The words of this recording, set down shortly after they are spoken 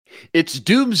It's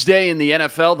doomsday in the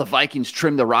NFL. The Vikings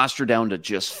trimmed the roster down to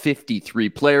just 53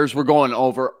 players. We're going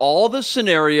over all the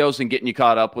scenarios and getting you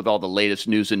caught up with all the latest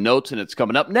news and notes, and it's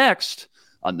coming up next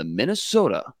on the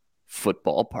Minnesota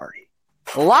Football Party.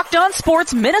 Locked On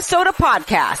Sports Minnesota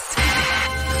Podcast.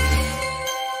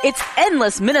 It's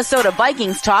endless Minnesota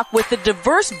Vikings talk with the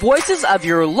diverse voices of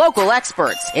your local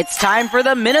experts. It's time for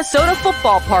the Minnesota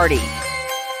Football Party.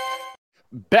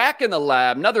 Back in the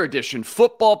lab, another edition,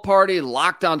 Football Party,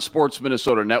 Locked On Sports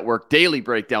Minnesota Network, daily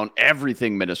breakdown,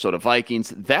 everything Minnesota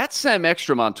Vikings. That's Sam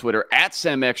Ekstrom on Twitter, at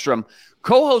Sam Ekstrom,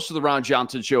 co-host of the Ron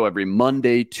Johnson Show every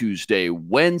Monday, Tuesday,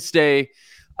 Wednesday.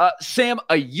 Sam,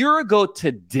 a year ago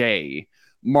today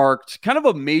marked kind of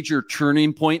a major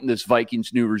turning point in this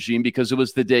Vikings new regime because it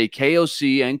was the day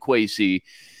KOC and Kwesi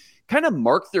kind of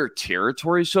marked their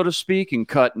territory, so to speak, and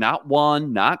cut not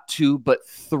one, not two, but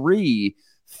three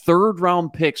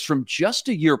third-round picks from just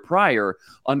a year prior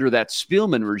under that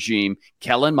Spielman regime,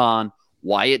 Kellen Mond,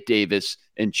 Wyatt Davis,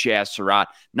 and Chaz Surratt.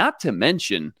 Not to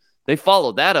mention, they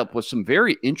followed that up with some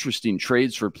very interesting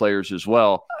trades for players as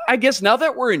well. I guess now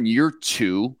that we're in year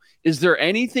two, is there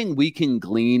anything we can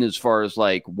glean as far as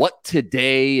like what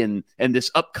today and this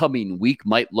upcoming week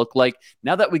might look like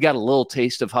now that we got a little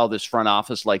taste of how this front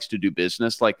office likes to do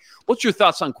business? Like, what's your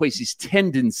thoughts on Kwesi's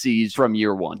tendencies from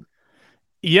year one?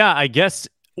 Yeah, I guess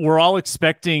we're all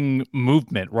expecting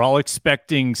movement. We're all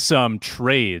expecting some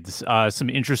trades, some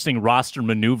interesting roster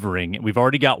maneuvering. We've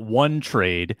already got one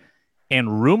trade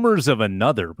and rumors of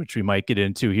another, which we might get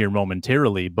into here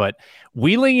momentarily. But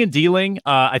wheeling and dealing,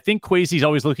 I think Kwesi's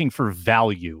always looking for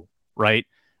value, right?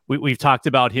 We've talked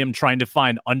about him trying to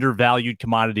find undervalued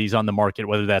commodities on the market,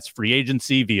 whether that's free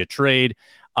agency, via trade.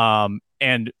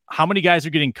 And how many guys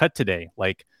are getting cut today?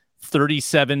 Like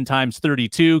 37 times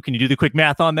 32. Can you do the quick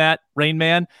math on that, Rain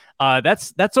Man?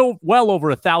 That's well over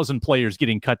 1,000 players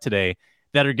getting cut today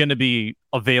that are going to be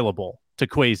available to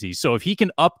Kwesi. So if he can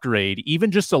upgrade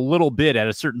even just a little bit at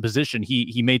a certain position,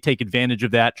 he may take advantage of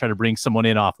that, try to bring someone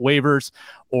in off waivers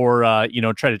or,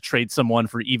 try to trade someone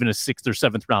for even a 6th or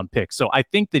 7th round pick. So I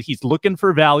think that he's looking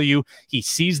for value. He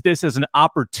sees this as an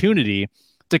opportunity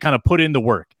to kind of put in the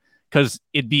work because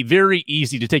it'd be very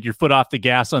easy to take your foot off the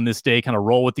gas on this day, kind of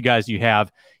roll with the guys you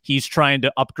have. He's trying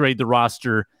to upgrade the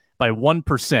roster by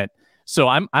 1%. So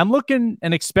I'm looking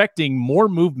and expecting more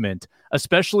movement,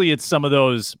 especially at some of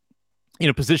those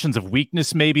positions of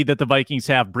weakness maybe that the Vikings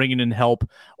have, bringing in help,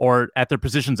 or at their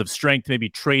positions of strength, maybe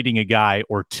trading a guy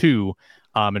or two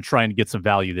and trying to get some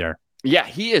value there. Yeah,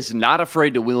 he is not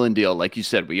afraid to wheel and deal. Like you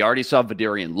said, we already saw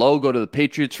Vidarian Lowe go to the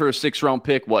Patriots for a 6th-round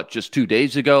pick, just 2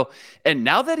 days ago? And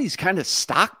now that he's kind of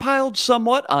stockpiled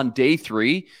somewhat on day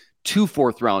 3, 2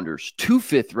 4th-rounders, 2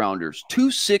 5th-rounders, 2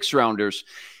 6th-rounders,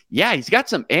 yeah, he's got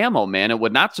some ammo, man. It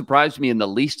would not surprise me in the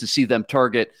least to see them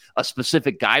target a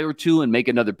specific guy or two and make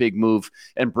another big move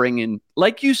and bring in,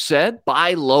 like you said,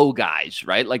 buy low guys,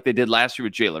 right? Like they did last year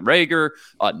with Jalen Reagor,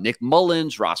 Nick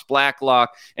Mullins, Ross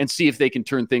Blacklock, and see if they can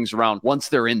turn things around once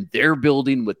they're in their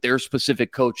building with their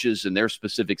specific coaches and their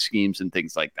specific schemes and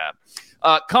things like that.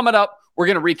 Coming up, we're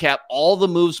going to recap all the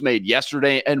moves made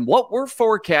yesterday and what we're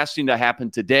forecasting to happen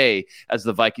today as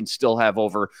the Vikings still have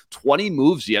over 20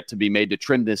 moves yet to be made to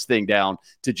trim this thing down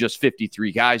to just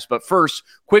 53 guys. But first,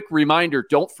 quick reminder,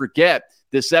 don't forget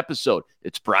this episode.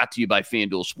 It's brought to you by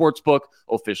FanDuel Sportsbook,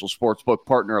 official sportsbook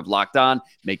partner of Locked On.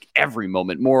 Make every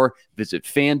moment more. Visit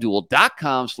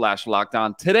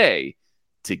FanDuel.com/LockedOn today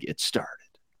to get started.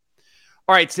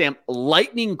 All right, Sam,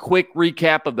 lightning quick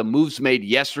recap of the moves made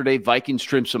yesterday. Vikings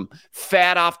trimmed some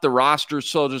fat off the roster,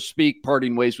 so to speak,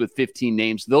 parting ways with 15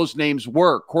 names. Those names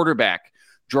were quarterback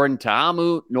Jordan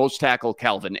Ta'amu, nose tackle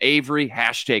Calvin Avery,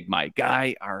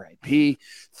 #myguy, RIP.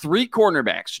 3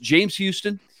 cornerbacks, James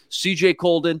Houston, CJ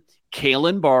Colden,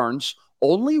 Kalen Barnes,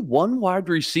 only 1 wide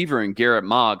receiver in Garrett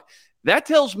Mogg. That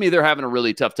tells me they're having a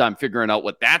really tough time figuring out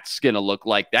what that's going to look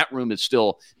like. That room is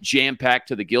still jam-packed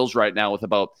to the gills right now with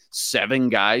about 7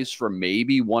 guys for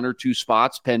maybe 1 or 2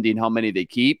 spots, pending how many they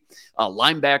keep.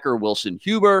 Linebacker Wilson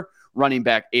Huber, running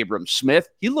back Abram Smith.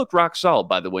 He looked rock solid,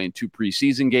 by the way, in 2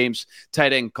 preseason games.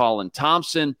 Tight end Colin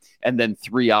Thompson, and then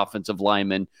 3 offensive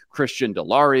linemen, Christian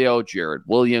Delario, Jared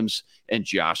Williams, and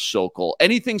Josh Sokol.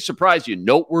 Anything surprise you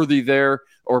noteworthy there,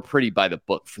 or pretty by the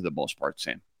book for the most part,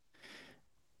 Sam?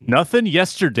 Nothing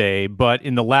yesterday, but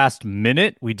in the last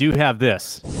minute, we do have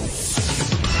this.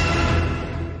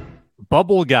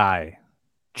 Bubble guy,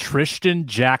 Tristan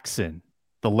Jackson,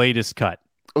 the latest cut.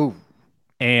 Oh.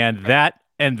 And that,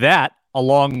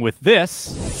 along with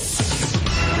this,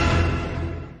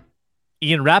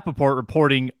 Ian Rappaport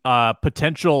reporting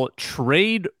potential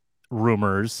trade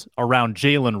rumors around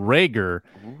Jalen Reagor,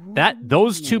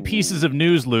 those two pieces of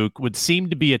news, Luke, would seem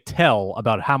to be a tell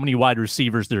about how many wide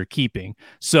receivers they're keeping.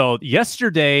 So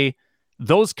yesterday,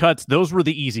 those were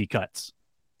the easy cuts.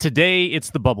 Today,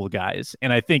 it's the bubble guys.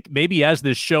 And I think maybe as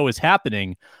this show is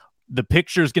happening, the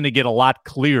picture is going to get a lot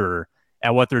clearer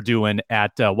at what they're doing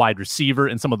at wide receiver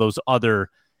and some of those other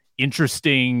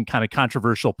interesting kind of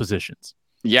controversial positions.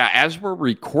 Yeah, as we're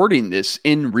recording this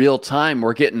in real time,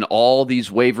 we're getting all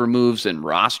these waiver moves and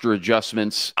roster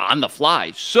adjustments on the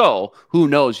fly. So who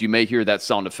knows? You may hear that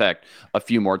sound effect a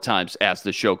few more times as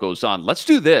the show goes on. Let's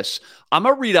do this. I'm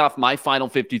going to read off my final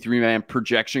 53-man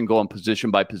projection going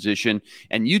position by position.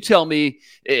 And you tell me,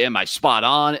 am I spot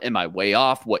on? Am I way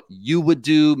off? What you would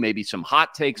do? Maybe some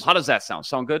hot takes. How does that sound?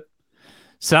 Sound good?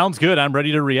 Sounds good. I'm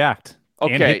ready to react.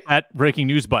 Okay. And hit that breaking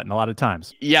news button a lot of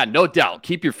times. Yeah, no doubt.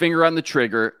 Keep your finger on the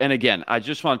trigger. And again, I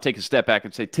just want to take a step back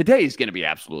and say today is going to be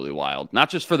absolutely wild, not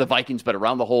just for the Vikings, but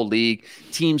around the whole league.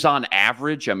 Teams on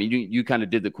average, I mean, you kind of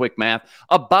did the quick math,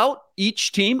 about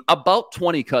each team, about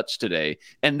 20 cuts today.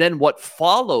 And then what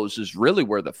follows is really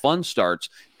where the fun starts.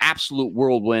 Absolute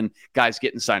whirlwind. Guys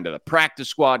getting signed to the practice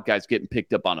squad, guys getting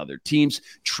picked up on other teams.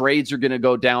 Trades are going to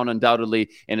go down undoubtedly,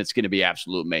 and it's going to be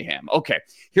absolute mayhem. Okay,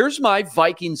 here's my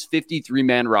Vikings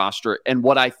 53-man roster and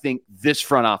what I think this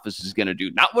front office is going to do.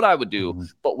 Not what I would do,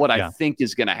 but what I think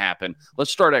is going to happen.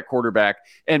 Let's start at quarterback,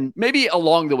 and maybe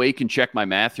along the way you can check my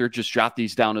math here. Just jot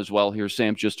these down as well here,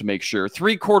 Sam, just to make sure.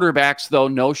 3 quarterbacks, though,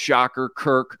 no shocker.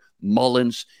 Kirk,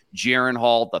 Mullins, Jaron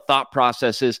Hall. The thought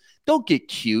process is don't get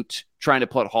cute trying to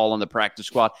put Hall on the practice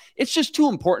squad. It's just too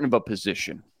important of a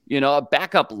position. You know, a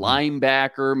backup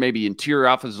linebacker, maybe interior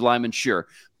offensive lineman, sure.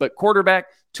 But quarterback,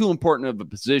 too important of a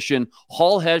position.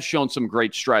 Hall has shown some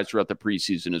great strides throughout the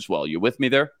preseason as well. You with me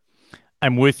there?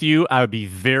 I'm with you. I would be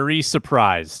very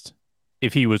surprised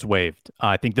if he was waived.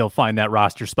 I think they'll find that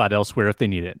roster spot elsewhere if they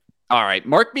need it. All right,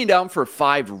 mark me down for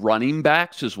 5 running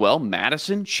backs as well.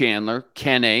 Madison, Chandler,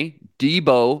 Kene,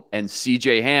 Debo, and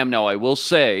CJ Ham. Now, I will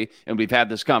say, and we've had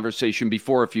this conversation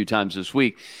before a few times this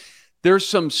week, there's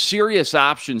some serious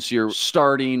options here,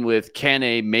 starting with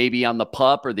Kene maybe on the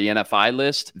PUP or the NFI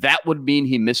list. That would mean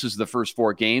he misses the first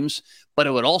 4 games, but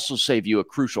it would also save you a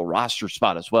crucial roster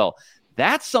spot as well.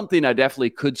 That's something I definitely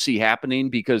could see happening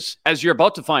because, as you're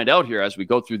about to find out here as we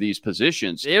go through these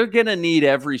positions, they're going to need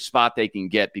every spot they can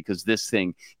get because this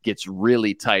thing gets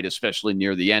really tight, especially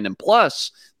near the end. And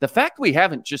plus, the fact we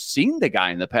haven't just seen the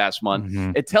guy in the past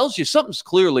month, it tells you something's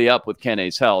clearly up with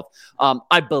Kene's health.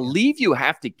 I believe you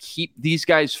have to keep these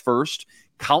guys first,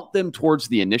 count them towards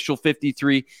the initial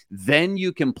 53, then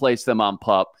you can place them on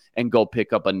PUP and go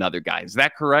pick up another guy. Is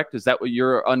that correct? Is that what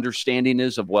your understanding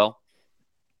is of well?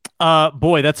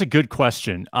 Boy, that's a good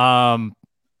question. I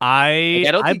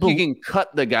don't think you can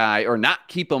cut the guy or not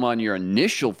keep him on your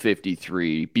initial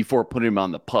 53 before putting him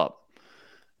on the PUP.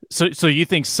 So you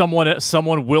think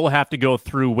someone will have to go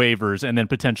through waivers and then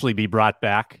potentially be brought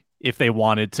back if they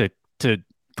wanted to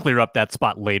clear up that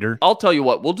spot later? I'll tell you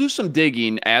what, we'll do some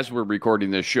digging as we're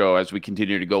recording this show, as we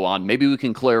continue to go on. Maybe we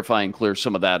can clarify and clear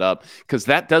some of that up because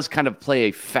that does kind of play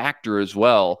a factor as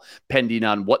well, pending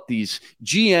on what these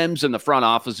GMs and the front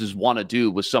offices want to do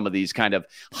with some of these kind of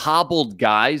hobbled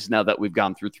guys now that we've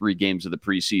gone through 3 games of the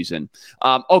preseason.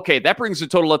 Okay, that brings the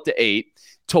total up to 8.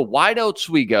 To wideouts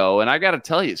we go, and I got to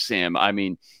tell you, Sam, I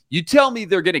mean, you tell me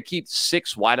they're going to keep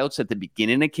 6 wideouts at the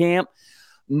beginning of camp,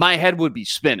 my head would be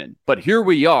spinning. But here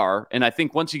we are, and I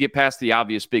think once you get past the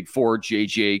obvious big 4,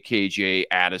 JJ, KJ,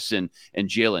 Addison, and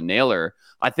Jalen Naylor,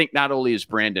 I think not only is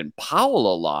Brandon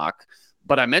Powell a lock,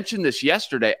 but I mentioned this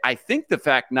yesterday, I think the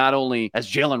fact not only has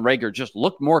Jalen Reagor just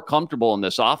looked more comfortable in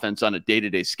this offense on a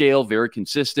day-to-day scale, very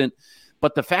consistent,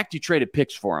 but the fact you traded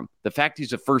picks for him, the fact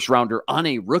he's a first-rounder on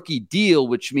a rookie deal,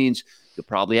 which means you'll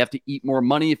probably have to eat more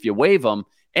money if you waive him,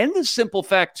 and the simple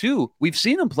fact, too, we've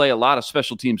seen him play a lot of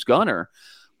special teams gunner.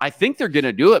 I think they're going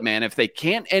to do it, man. If they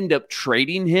can't end up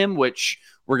trading him, which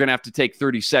we're going to have to take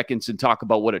 30 seconds and talk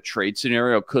about what a trade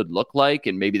scenario could look like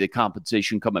and maybe the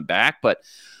compensation coming back. But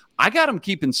I got him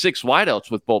keeping 6 wideouts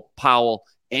with both Powell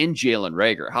and Jalen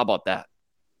Reagor. How about that?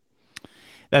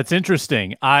 That's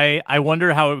interesting. I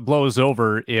wonder how it blows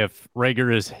over if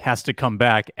Reagor has to come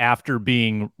back after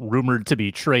being rumored to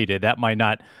be traded. That might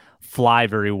not fly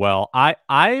very well. I'd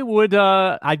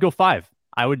go 5.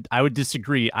 I would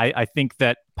disagree. I think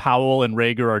that Powell and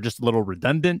Reagor are just a little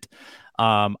redundant.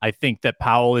 I think that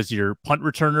Powell is your punt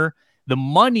returner. The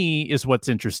money is what's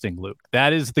interesting, Luke.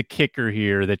 That is the kicker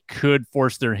here that could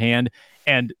force their hand.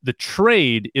 And the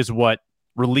trade is what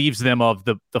relieves them of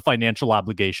the financial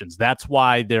obligations. That's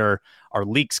why there are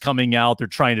leaks coming out. They're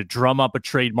trying to drum up a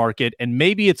trade market. And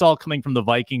maybe it's all coming from the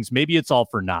Vikings. Maybe it's all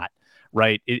for naught.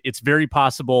 right? It's very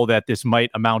possible that this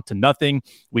might amount to nothing.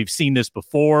 We've seen this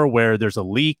before where there's a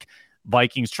leak,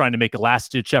 Vikings trying to make a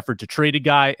last-ditch effort to trade a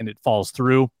guy, and it falls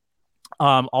through.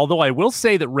 Although I will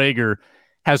say that Rager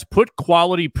has put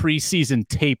quality preseason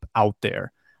tape out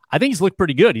there. I think he's looked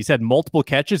pretty good. He's had multiple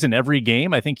catches in every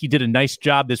game. I think he did a nice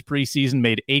job this preseason,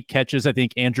 made 8 catches, I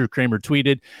think Andrew Kramer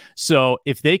tweeted. So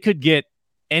if they could get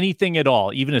anything at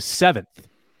all, even a 7th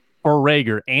for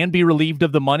Rager and be relieved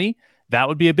of the money, that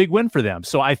would be a big win for them.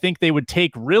 So I think they would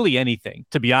take really anything,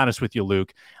 to be honest with you,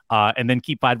 Luke, and then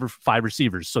keep five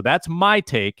receivers. So that's my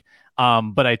take.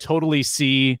 But I totally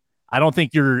see, I don't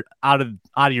think you're out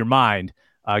of your mind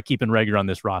keeping Rager on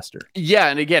this roster. Yeah,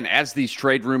 and again, as these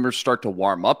trade rumors start to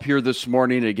warm up here this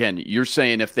morning, again, you're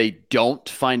saying if they don't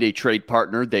find a trade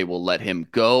partner, they will let him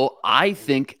go. I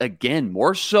think, again,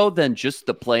 more so than just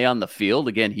the play on the field.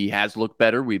 Again, he has looked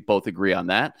better. We both agree on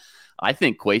that. I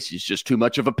think Kwesi's just too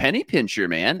much of a penny pincher,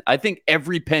 man. I think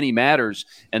every penny matters.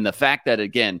 And the fact that,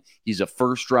 again, he's a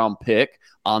first-round pick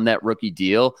on that rookie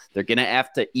deal, they're going to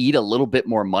have to eat a little bit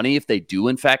more money if they do,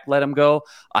 in fact, let him go.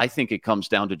 I think it comes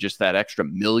down to just that extra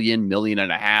 $1.5 million.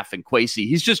 And Kwesi,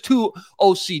 he's just too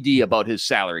OCD about his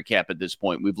salary cap at this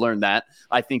point. We've learned that.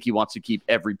 I think he wants to keep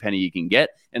every penny he can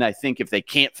get. And I think if they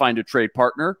can't find a trade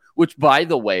partner, which, by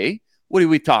the way, what are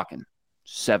we talking?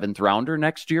 7th rounder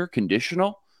next year,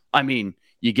 conditional? I mean,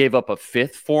 you gave up a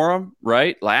 5th for him,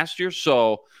 right, last year.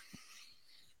 So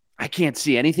I can't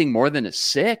see anything more than a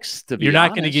 6th. To be You're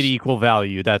not honest, going to get equal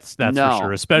value. That's for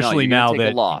sure. Especially now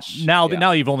that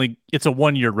now you've only, it's a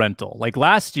 1-year rental. Like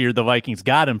last year, the Vikings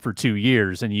got him for 2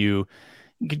 years, and you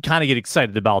can kind of get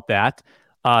excited about that.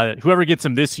 Whoever gets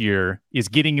him this year is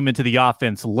getting him into the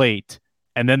offense late,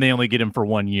 and then they only get him for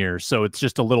 1 year. So it's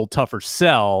just a little tougher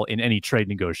sell in any trade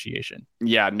negotiation.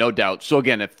 Yeah, no doubt. So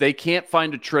again, if they can't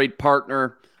find a trade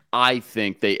partner, I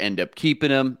think they end up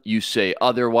keeping him. You say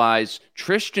otherwise.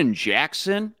 Tristan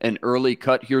Jackson, an early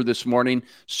cut here this morning.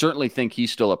 Certainly think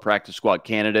he's still a practice squad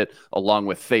candidate, along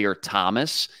with Thayer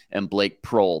Thomas and Blake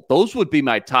Prohl. Those would be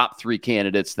my top 3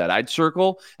 candidates that I'd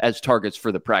circle as targets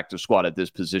for the practice squad at this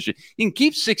position. You can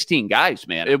keep 16 guys,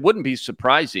 man. It wouldn't be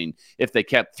surprising if they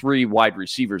kept 3 wide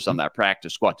receivers on that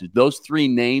practice squad. Did those 3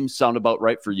 names sound about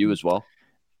right for you as well?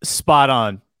 Spot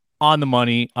on the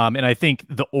money. And I think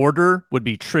the order would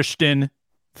be Tristan,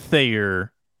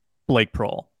 Thayer, Blake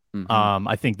Prohl. Mm-hmm.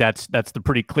 I think that's the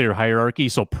pretty clear hierarchy.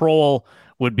 So Prohl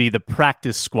would be the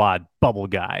practice squad bubble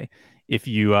guy, if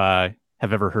you have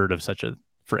ever heard of such a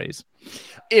phrase.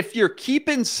 If you're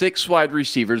keeping 6 wide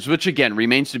receivers, which again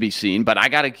remains to be seen, but I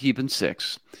got to keep in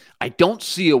 6, I don't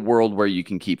see a world where you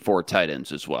can keep 4 tight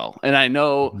ends as well. And I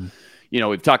know,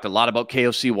 we've talked a lot about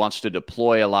KOC wants to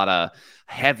deploy a lot of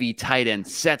heavy tight end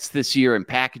sets this year and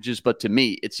packages, but to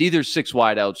me, it's either 6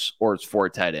 wideouts or it's 4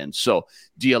 tight ends. So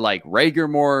do you like Rager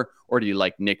more or do you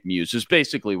like Nick Muse? Is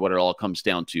basically what it all comes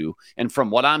down to. And from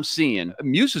what I'm seeing,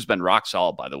 Muse has been rock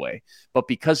solid, by the way, but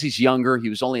because he's younger, he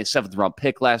was only a 7th round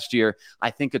pick last year. I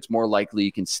think it's more likely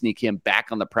you can sneak him back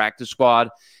on the practice squad.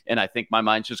 And I think my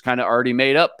mind's just kind of already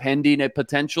made up pending a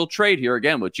potential trade here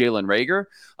again with Jalen Rager.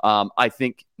 I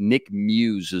think Nick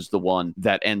Muse is the one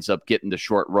that ends up getting the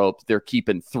short rope. They're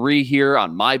keeping 3 here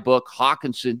on my book: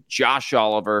 Hawkinson, Josh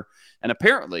Oliver, and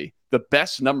apparently the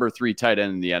best number 3 tight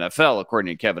end in the NFL,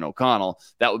 according to Kevin O'Connell.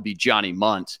 That would be Johnny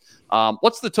Munt.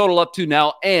 What's the total up to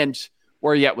now? And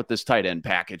where are you at with this tight end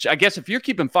package? I guess if you're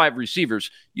keeping 5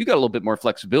 receivers, you got a little bit more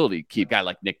flexibility to keep a guy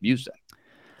like Nick Muse in.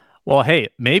 Well, hey,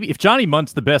 maybe if Johnny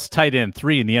Munt's the best tight end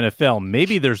 3 in the NFL,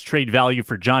 maybe there's trade value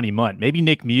for Johnny Munt. Maybe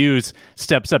Nick Muse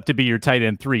steps up to be your tight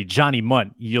end 3. Johnny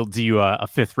Munt yields you a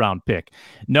 5th round pick.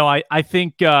 No, I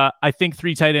think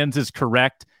 3 tight ends is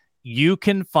correct. You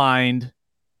can find,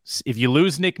 if you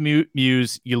lose Nick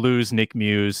Muse, you lose Nick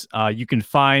Muse. You can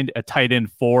find a tight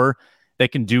end 4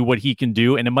 that can do what he can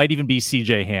do, and it might even be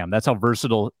CJ Ham. That's how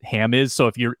versatile Ham is. So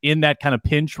if you're in that kind of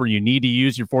pinch where you need to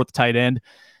use your 4th tight end,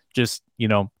 just,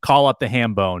 call up the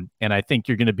ham bone, and I think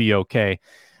you're going to be okay.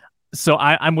 So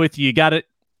I'm with you. You got it.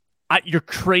 You're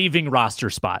craving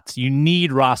roster spots. You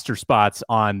need roster spots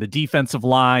on the defensive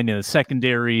line and the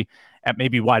secondary, at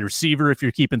maybe wide receiver if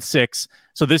you're keeping 6.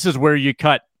 So this is where you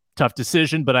cut. Tough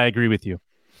decision, but I agree with you.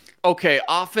 Okay,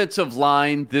 offensive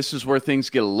line, this is where things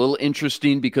get a little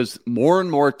interesting because more and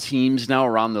more teams now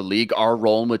around the league are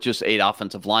rolling with just 8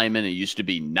 offensive linemen. It used to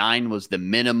be 9 was the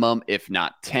minimum, if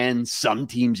not 10. Some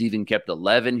teams even kept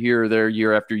 11 here or there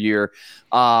year after year.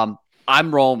 I'm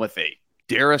rolling with 8.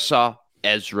 Darisaw,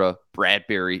 Ezra,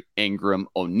 Bradbury, Ingram,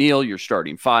 O'Neal, your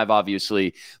starting five,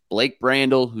 obviously. Blake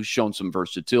Brandel, who's shown some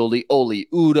versatility. Oli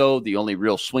Udo, the only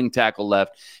real swing tackle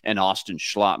left, and Austin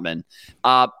Schlottman.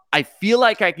 I feel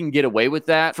like I can get away with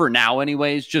that for now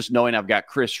anyways, just knowing I've got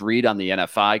Chris Reed on the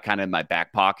NFI kind of in my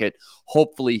back pocket.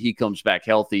 Hopefully he comes back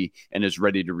healthy and is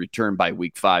ready to return by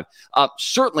week 5.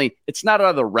 Certainly, it's not out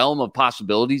of the realm of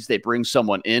possibilities they bring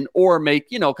someone in or make,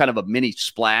 kind of a mini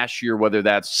splash here, whether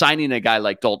that's signing a guy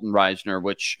like Dalton Reisner,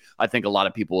 which I think a lot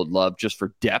of people would love just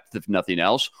for depth, if nothing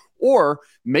else, or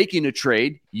making a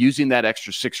trade using that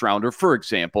extra 6-rounder. For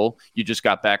example, you just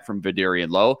got back from Vidarian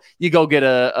Lowe. You go get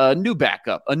a new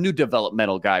backup, a new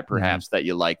developmental guy perhaps that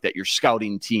you like, that your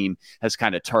scouting team has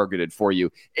kind of targeted for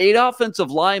you. 8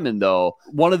 offensive linemen, though,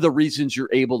 one of the reasons you're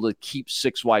able to keep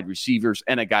 6 wide receivers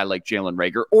and a guy like Jalen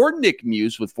Reagor or Nick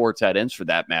Muse with 4 tight ends for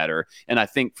that matter. And I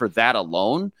think for that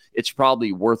alone, it's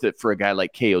probably worth it for a guy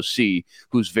like KOC,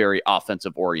 who's very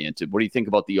offensive oriented. What do you think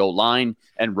about the O-line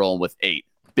and rolling with 8?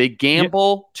 Big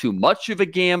gamble, too much of a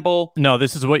gamble? No,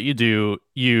 this is what you do.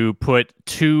 You put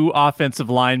 2 offensive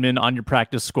linemen on your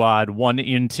practice squad, 1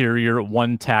 interior,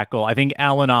 1 tackle. I think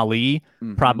Alan Ali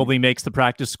probably makes the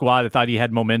practice squad. I thought he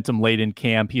had momentum late in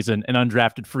camp. He's an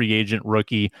undrafted free agent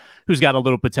rookie who's got a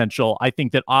little potential. I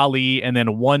think that Ali and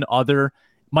then 1 other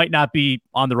might not be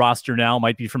on the roster now,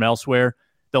 might be from elsewhere.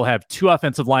 They'll have 2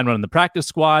 offensive linemen on the practice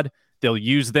squad. They'll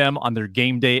use them on their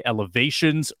game day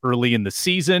elevations early in the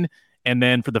season. And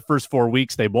then for the first 4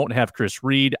 weeks, they won't have Chris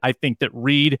Reed. I think that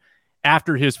Reed,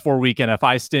 after his 4-week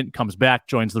NFI stint, comes back,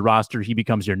 joins the roster. He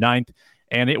becomes your 9th,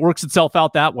 and it works itself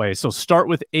out that way. So start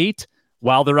with 8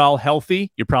 while they're all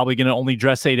healthy. You're probably going to only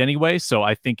dress 8 anyway, so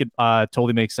I think it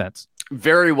totally makes sense.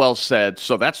 Very well said.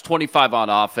 So that's 25 on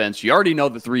offense. You already know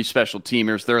the 3 special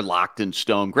teamers. They're locked in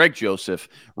stone. Greg Joseph,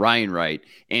 Ryan Wright,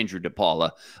 Andrew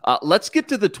DePaula. Let's get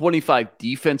to the 25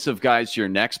 defensive guys here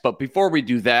next. But before we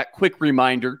do that, quick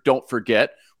reminder, don't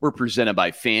forget, we're presented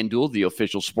by FanDuel, the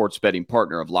official sports betting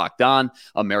partner of Locked On,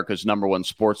 America's #1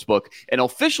 sportsbook, and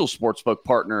official sportsbook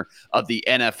partner of the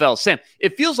NFL. Sam,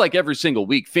 it feels like every single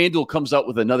week, FanDuel comes out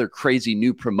with another crazy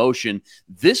new promotion.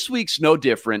 This week's no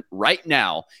different. Right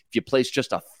now, if you place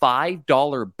just a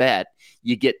 $5 bet,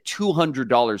 you get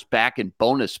 $200 back in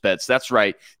bonus bets. That's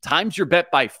right. Times your bet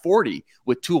by 40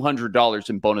 with $200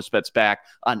 in bonus bets back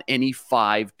on any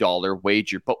 $5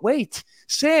 wager. But wait,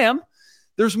 Sam,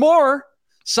 there's more.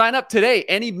 Sign up today.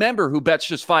 Any member who bets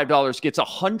just $5 gets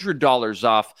 $100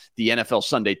 off the NFL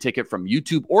Sunday ticket from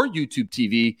YouTube or YouTube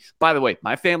TV. By the way,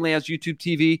 my family has YouTube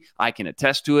TV. I can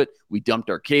attest to it. We dumped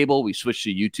our cable. We switched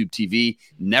to YouTube TV.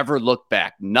 Never looked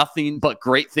back. Nothing but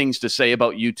great things to say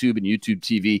about YouTube and YouTube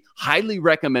TV. Highly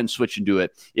recommend switching to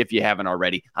it if you haven't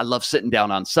already. I love sitting down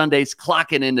on Sundays,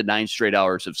 clocking into 9 straight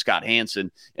hours of Scott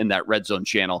Hansen in that Red Zone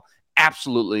channel.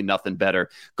 Absolutely nothing better.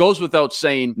 Goes without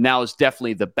saying, now is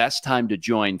definitely the best time to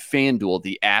join FanDuel,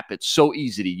 the app. It's so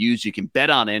easy to use. You can bet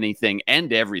on anything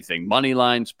and everything. Money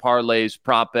lines, parlays,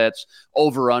 prop bets,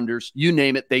 over-unders, you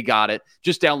name it, they got it.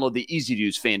 Just download the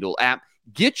easy-to-use FanDuel app.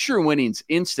 Get your winnings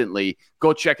instantly.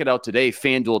 Go check it out today,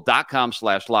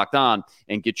 FanDuel.com/lockedon,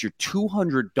 and get your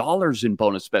 $200 in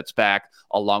bonus bets back,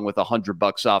 along with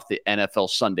 $100 off the NFL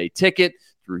Sunday ticket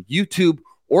through YouTube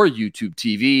or YouTube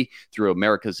TV through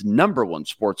America's #1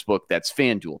 sportsbook. That's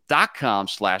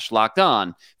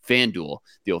FanDuel.com/lockedon. FanDuel,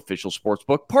 the official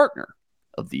sportsbook partner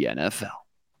of the NFL.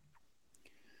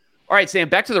 All right, Sam,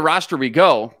 back to the roster we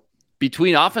go.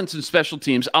 Between offense and special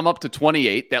teams, I'm up to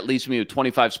 28. That leaves me with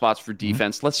 25 spots for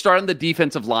defense. Let's start on the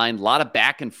defensive line. A lot of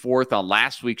back and forth on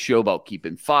last week's show about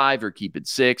keeping 5 or keeping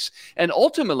 6. And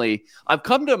ultimately, I've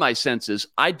come to my senses.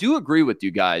 I do agree with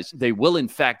you guys. They will, in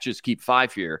fact, just keep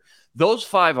 5 here. Those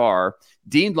 5 are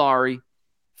Dean Lowry,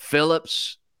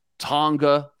 Phillips,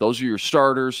 Tonga. Those are your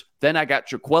starters. Then I got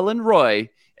Jaquelin Roy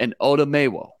and Oda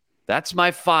Mewo. That's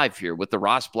my 5 here with the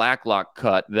Ross Blacklock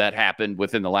cut that happened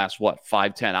within the last,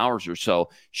 5-10 hours or so.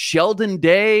 Sheldon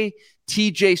Day,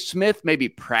 TJ Smith, maybe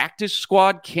practice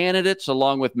squad candidates,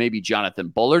 along with maybe Jonathan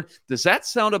Bullard. Does that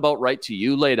sound about right to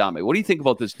you? Lay it on me. What do you think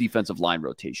about this defensive line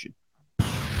rotation?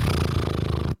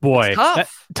 Boy,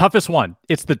 toughest one.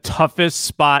 It's the toughest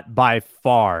spot by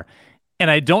far.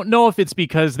 And I don't know if it's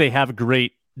because they have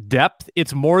great depth.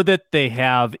 It's more that they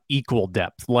have equal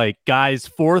depth. Like guys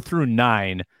 4 through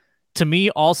 9, to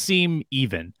me, all seem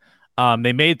even.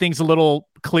 They made things a little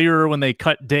clearer when they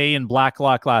cut Day and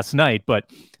Blacklock last night,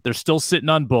 but they're still sitting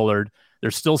on Bullard.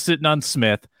 They're still sitting on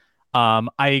Smith. I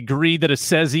agree that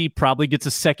Asezi probably gets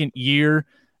a second year.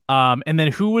 And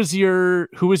then who was your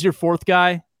 4th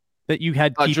guy that you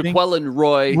had keeping? Jaquelin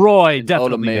Roy. Roy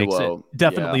definitely makes it.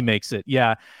 Definitely makes it.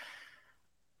 Yeah.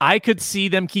 I could see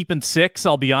them keeping 6,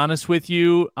 I'll be honest with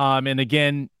you. And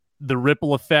again, the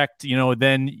ripple effect,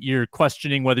 then you're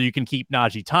questioning whether you can keep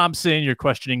Najee Thompson. You're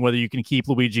questioning whether you can keep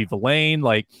Luigi Villain.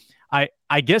 Like,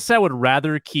 I guess I would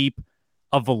rather keep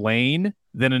a Villain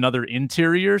than another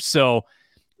interior. So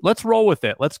let's roll with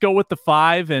it. Let's go with the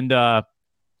 5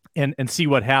 and see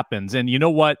what happens. And you know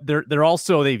what?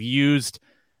 They've used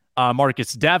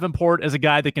Marcus Davenport as a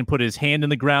guy that can put his hand in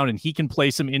the ground, and he can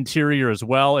play some interior as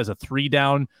well as a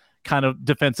 3-down kind of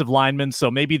defensive lineman.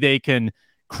 So maybe they can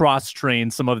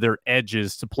cross-train some of their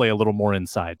edges to play a little more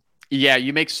inside. Yeah,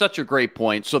 you make such a great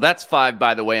point. So that's 5,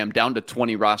 by the way. I'm down to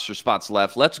 20 roster spots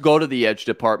left. Let's go to the edge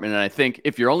department. And I think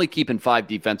if you're only keeping 5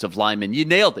 defensive linemen, you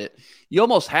nailed it. You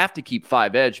almost have to keep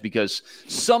 5 edge because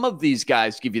some of these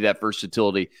guys give you that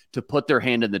versatility to put their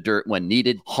hand in the dirt when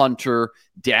needed. Hunter,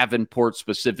 Davenport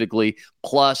specifically.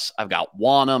 Plus, I've got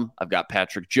Wanham, I've got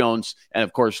Patrick Jones, and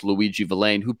of course, Luigi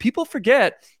Villain, who people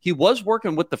forget he was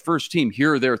working with the first team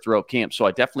here or there throughout camp. So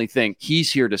I definitely think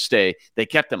he's here to stay. They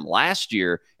kept him last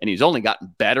year, and he's only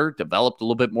gotten better, developed a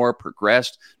little bit more,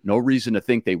 progressed. No reason to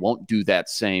think they won't do that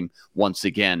same once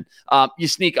again. You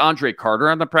sneak Andre Carter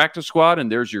on the practice squad,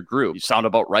 and there's your group. You sound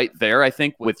about right there, I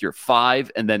think, with your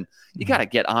 5, and then you got to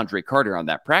get Andre Carter on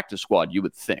that practice squad, you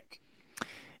would think.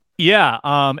 Yeah,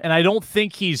 and I don't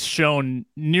think he's shown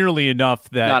nearly enough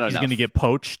that he's going to get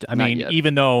poached. I mean,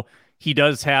 even though he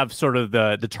does have sort of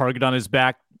the target on his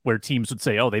back where teams would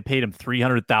say, oh, they paid him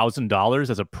 $300,000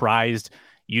 as a prized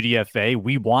UDFA.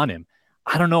 We want him.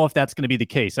 I don't know if that's going to be the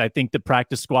case. I think the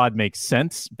practice squad makes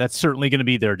sense. That's certainly going to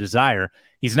be their desire.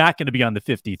 He's not going to be on the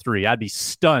 53. I'd be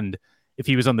stunned if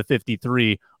he was on the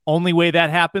 53. Only way that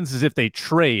happens is if they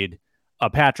trade a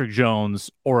Patrick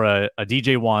Jones or a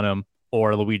DJ Wanham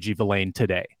or Luigi Villain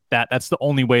today. That's the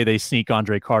only way they sneak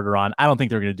Andre Carter on. I don't think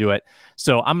they're going to do it.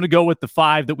 So I'm going to go with the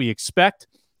 5 that we expect,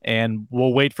 and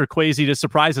we'll wait for Kwesi to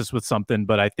surprise us with something,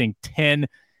 but I think 10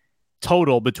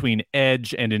 total between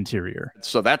edge and interior.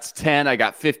 So that's 10. I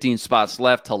got 15 spots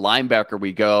left. To linebacker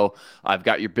we go. I've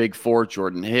got your big 4,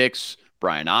 Jordan Hicks,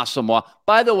 Brian Asamoah.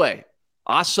 By the way,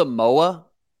 Asamoah,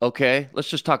 okay, let's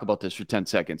just talk about this for 10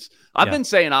 seconds. I've been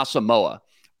saying Asamoah.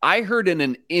 I heard in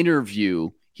an interview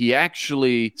he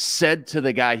actually said to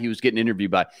the guy he was getting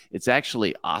interviewed by, it's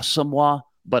actually Asamoah,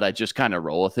 but I just kind of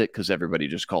roll with it because everybody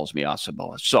just calls me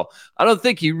Asamoah. So I don't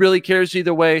think he really cares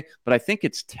either way, but I think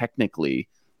it's technically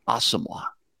Asamoah.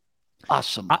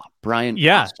 Brian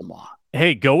Asamoah.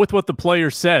 Hey, go with what the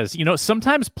player says.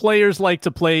 Sometimes players like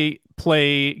to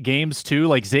play games too.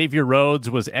 Like Xavier Rhodes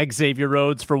was Xavier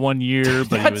Rhodes for 1 year,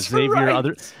 but he was Xavier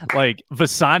other. Like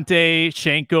Vasante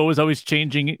Shanko was always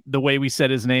changing the way we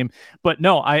said his name. But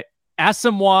no,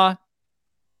 Asamoah,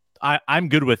 I'm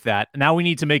good with that. Now we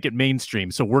need to make it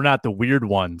mainstream, so we're not the weird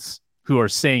ones who are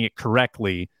saying it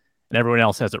correctly and everyone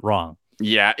else has it wrong.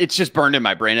 Yeah, it's just burned in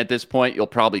my brain at this point. You'll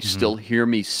probably still hear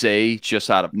me say just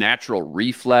out of natural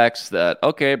reflex that,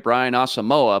 okay, Brian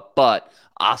Asamoah, but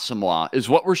Asamoah is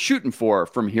what we're shooting for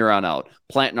from here on out,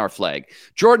 planting our flag.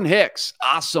 Jordan Hicks,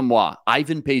 Asamoah,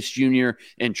 Ivan Pace Jr.,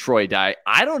 and Troy Dye.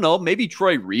 I don't know, maybe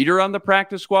Troy Reeder on the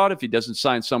practice squad if he doesn't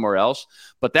sign somewhere else,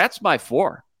 but that's my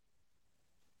 4.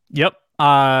 Yep.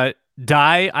 Dye,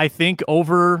 I think,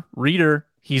 over Reeder.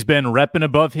 He's been repping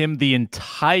above him the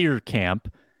entire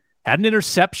camp. Had an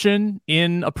interception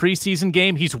in a preseason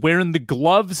game. He's wearing the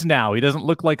gloves now. He doesn't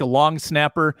look like a long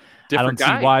snapper. Different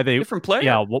guy. See why they different player.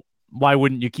 Yeah, well, why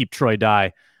wouldn't you keep Troy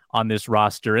Dye on this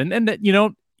roster? And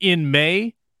in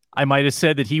May, I might have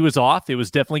said that he was off. It was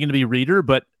definitely going to be Reeder,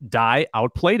 but Dye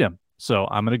outplayed him. So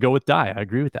I'm going to go with Dye. I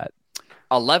agree with that.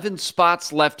 11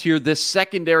 spots left here. This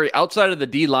secondary, outside of the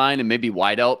D-line and maybe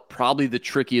wideout, probably the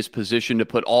trickiest position to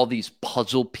put all these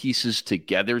puzzle pieces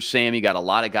together, Sam. You got a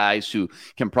lot of guys who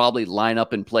can probably line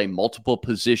up and play multiple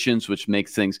positions, which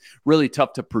makes things really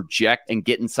tough to project and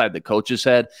get inside the coach's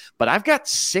head. But I've got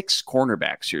 6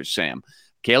 cornerbacks here, Sam.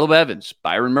 Caleb Evans,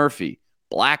 Byron Murphy,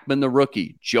 Blackman the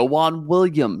rookie, Joanne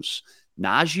Williams,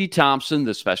 Najee Thompson,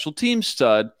 the special team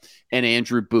stud, and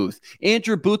Andrew Booth.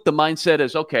 Andrew Booth, the mindset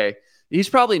is, okay, he's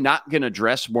probably not going to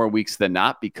dress more weeks than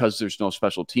not because there's no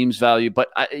special teams value, but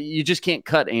you just can't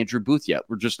cut Andrew Booth yet.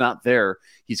 We're just not there.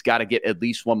 He's got to get at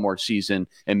least one more season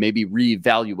and maybe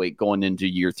reevaluate going into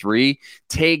year 3.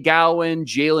 Tay Gowan,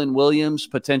 Jalen Williams,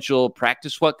 potential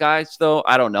practice squad guys, though.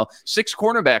 I don't know. 6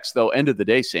 cornerbacks, though, end of the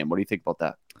day, Sam. What do you think about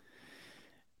that?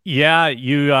 Yeah,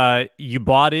 you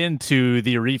bought into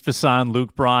the Arif Hassan,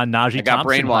 Luke Braun, Najee Thompson. I got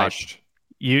brainwashed.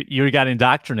 You got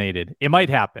indoctrinated. It might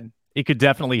happen. It could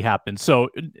definitely happen. So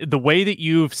the way that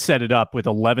you've set it up with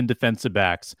 11 defensive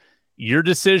backs, your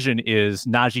decision is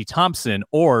Najee Thompson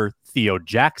or Theo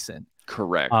Jackson.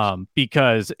 Correct.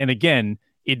 Because, and again,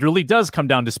 it really does come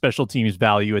down to special teams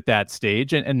value at that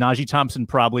stage. And Najee Thompson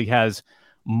probably has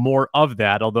more of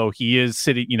that, although he is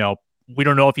sitting, we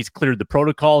don't know if he's cleared the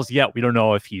protocols yet. We don't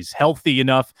know if he's healthy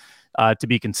enough to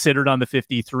be considered on the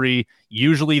 53.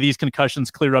 Usually these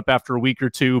concussions clear up after a week or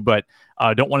two, but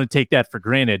don't want to take that for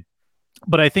granted.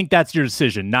 But I think that's your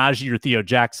decision, Najee or Theo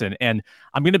Jackson. And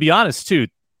I'm going to be honest, too.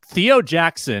 Theo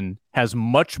Jackson has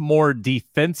much more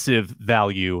defensive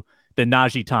value than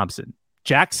Najee Thompson.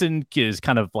 Jackson is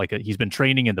kind of like he's been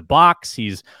training in the box.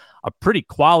 He's a pretty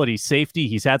quality safety.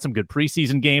 He's had some good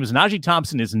preseason games. Najee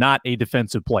Thompson is not a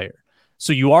defensive player.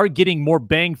 So you are getting more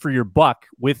bang for your buck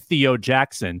with Theo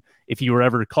Jackson if you were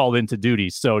ever called into duty.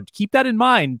 So keep that in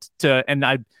mind. And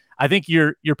I think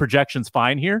your projection's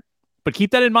fine here. But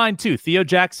keep that in mind, too. Theo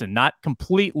Jackson, not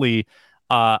completely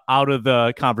out of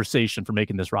the conversation for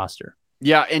making this roster.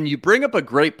 Yeah, and you bring up a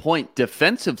great point.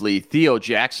 Defensively, Theo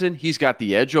Jackson, he's got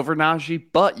the edge over Najee.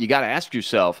 But you got to ask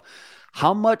yourself,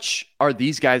 how much are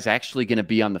these guys actually going to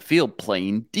be on the field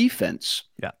playing defense?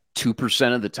 Yeah.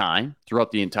 2% of the time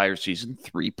throughout the entire season,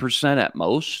 3% at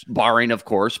most, barring, of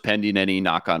course, pending any,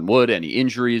 knock on wood, any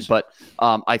injuries. But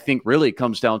I think really it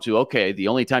comes down to, okay, the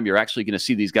only time you're actually going to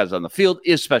see these guys on the field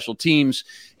is special teams,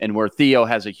 and where Theo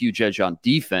has a huge edge on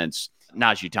defense,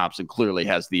 Najee Thompson clearly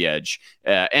has the edge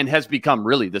and has become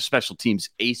really the special teams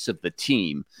ace of the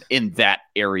team in that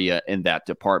area, in that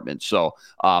department. So,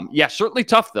 yeah, certainly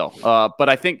tough, though. But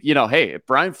I think, hey, if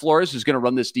Brian Flores is going to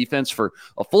run this defense for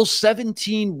a full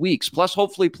 17 weeks, plus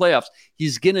hopefully playoffs,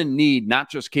 he's going to need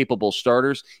not just capable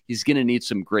starters, he's going to need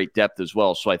some great depth as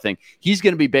well. So I think he's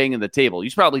going to be banging the table.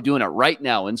 He's probably doing it right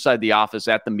now inside the office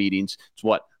at the meetings. It's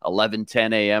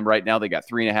 11:10 a.m. right now. They got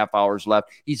 3.5 hours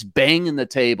left. He's banging the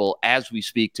table as we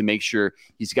speak to make sure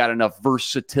he's got enough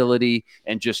versatility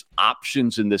and just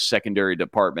options in this secondary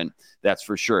department. That's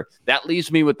for sure. That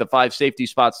leaves me with the 5 safety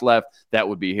spots left. That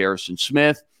would be Harrison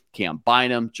Smith, Cam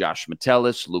Bynum, Josh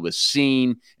Metellus, Lewis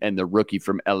Seen, and the rookie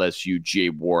from LSU, Jay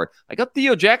Ward. I got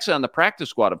Theo Jackson on the practice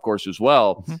squad, of course, as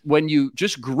well. Mm-hmm. When you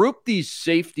just group these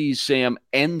safeties, Sam,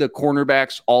 and the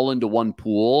cornerbacks all into one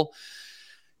pool,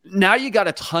 now you got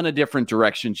a ton of different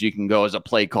directions you can go as a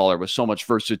play caller with so much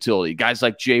versatility. Guys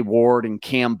like Jay Ward and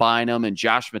Cam Bynum and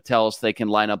Josh Metellus, they can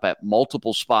line up at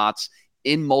multiple spots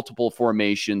in multiple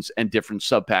formations and different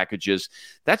sub packages.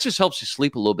 That just helps you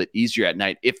sleep a little bit easier at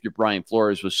night if you're Brian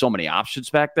Flores with so many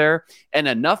options back there and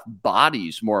enough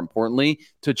bodies, more importantly,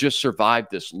 to just survive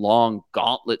this long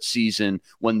gauntlet season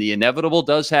when the inevitable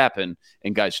does happen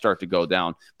and guys start to go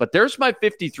down. But there's my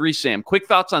 53, Sam. Quick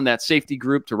thoughts on that safety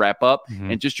group to wrap up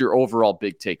and just your overall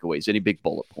big takeaways. Any big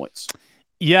bullet points?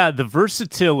 Yeah, the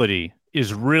versatility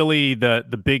is really the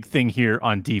big thing here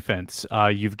on defense.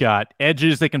 You've got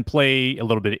edges that can play a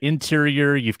little bit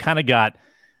interior. You've kind of got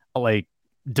like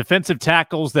defensive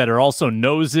tackles that are also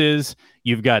noses.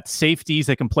 You've got safeties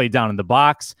that can play down in the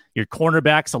box. Your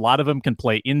cornerbacks, a lot of them can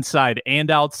play inside and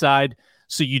outside.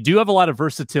 So you do have a lot of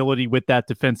versatility with that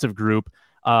defensive group.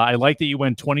 I like that you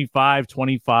went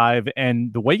 25-25,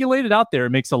 and the way you laid it out there,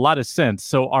 it makes a lot of sense.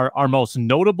 So our most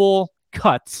notable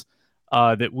cuts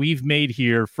that we've made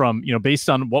here from, based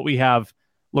on what we have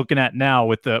looking at now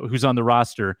with who's on the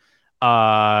roster,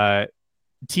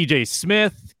 TJ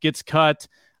Smith gets cut.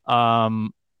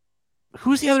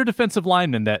 Who's the other defensive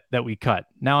lineman that we cut?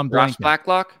 Now I'm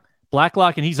blanking.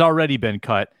 Blacklock, and he's already been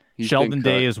cut. Sheldon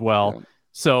Day as well. Yeah.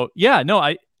 So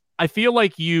I feel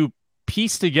like you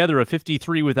pieced together a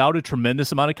 53 without a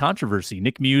tremendous amount of controversy.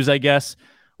 Nick Muse, I guess,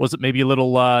 was maybe a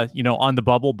little on the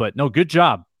bubble, but no, good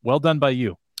job. Well done by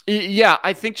you. Yeah,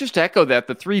 I think just to echo that,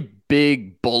 the 3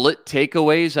 big bullet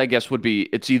takeaways, I guess, would be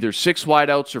it's either 6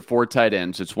 wideouts or 4 tight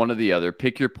ends. It's one or the other.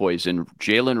 Pick your poison.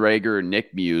 Jalen Reagor and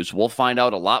Nick Muse. We'll find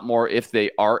out a lot more if they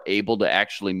are able to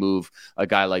actually move a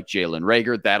guy like Jalen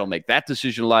Reagor. That'll make that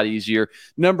decision a lot easier.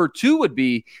 Number 2 would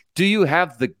be, do you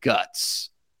have the guts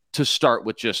to start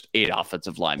with just 8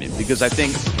 offensive linemen? Because I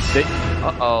think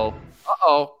that,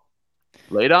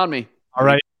 lay it on me. All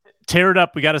right, tear it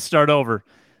up. We got to start over.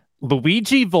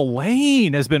 Luigi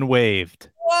Villain has been waived.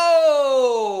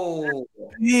 Whoa!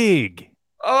 That's big.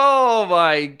 Oh,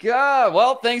 my God.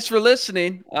 Well, thanks for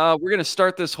listening. We're going to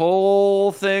start this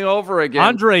whole thing over again.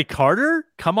 Andre Carter,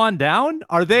 come on down.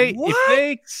 Are they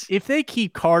what? If they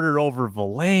keep Carter over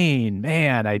Villain,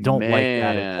 man, I don't like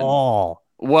that at all.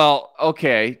 Well,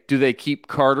 okay. Do they keep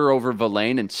Carter over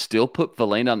Villain and still put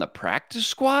Villain on the practice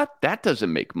squad? That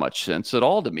doesn't make much sense at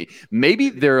all to me.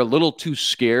 Maybe they're a little too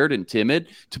scared and timid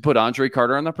to put Andre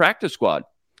Carter on the practice squad.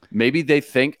 Maybe they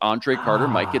think Andre Carter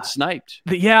might get sniped.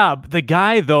 The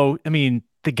guy, though,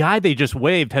 the guy they just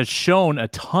waived has shown a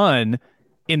ton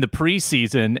in the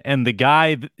preseason, and the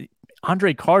guy,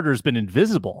 Andre Carter's been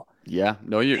invisible. Yeah,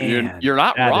 no, you're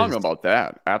not wrong about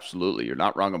that. Absolutely, you're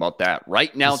not wrong about that.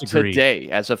 Right now, today,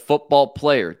 as a football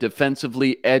player,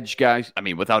 defensively, edge guys, I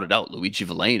mean, without a doubt, Luigi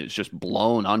Villain has just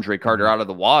blown Andre Carter out of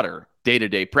the water.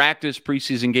 Day-to-day practice,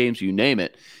 preseason games, you name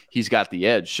it, he's got the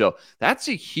edge. So that's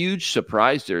a huge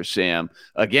surprise there, Sam.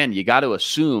 Again, you got to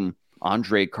assume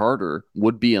Andre Carter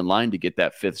would be in line to get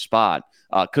that 5th spot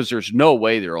because there's no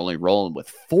way they're only rolling with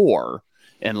 4.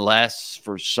 Unless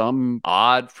for some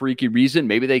odd, freaky reason,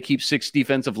 maybe they keep 6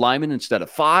 defensive linemen instead of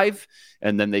 5,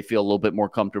 and then they feel a little bit more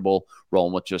comfortable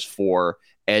rolling with just 4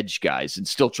 edge guys and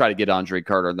still try to get Andre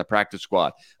Carter in the practice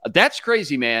squad. That's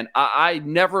crazy, man. I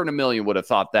never in a million would have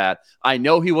thought that. I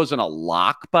know he wasn't a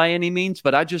lock by any means,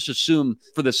 but I just assume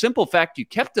for the simple fact you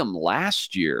kept him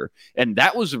last year, and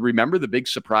that was, remember, the big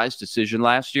surprise decision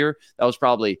last year? That was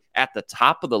probably at the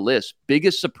top of the list.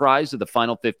 Biggest surprise of the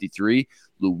final 53.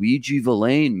 Luigi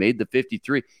Villain made the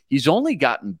 53. He's only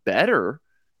gotten better,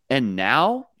 and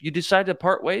now you decide to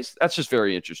part ways? That's just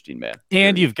very interesting, man.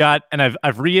 And you've got, and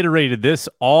I've reiterated this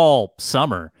all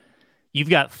summer, you've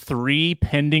got 3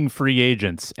 pending free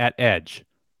agents at edge.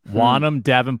 Wanham,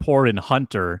 Davenport, and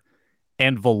Hunter,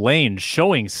 and Villain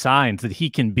showing signs that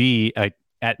he can be,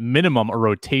 at minimum, a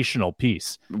rotational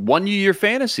piece. Won you your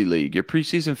fantasy league, your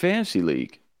preseason fantasy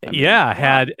league. He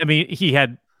had,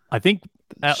 I think,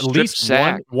 at least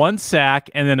one sack,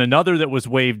 and then another that was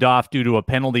waved off due to a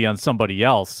penalty on somebody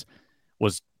else.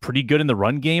 Was pretty good in the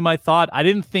run game, I thought. I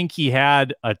didn't think he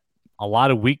had a lot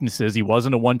of weaknesses. He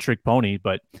wasn't a one-trick pony,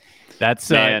 but that's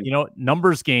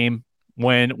numbers game.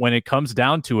 When it comes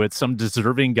down to it, some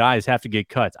deserving guys have to get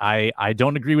cut. I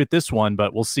don't agree with this one,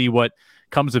 but we'll see what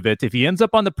comes of it. If he ends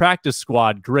up on the practice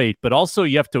squad, great. But also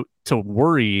you have to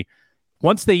worry.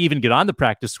 Once they even get on the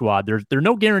practice squad, they're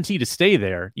no guarantee to stay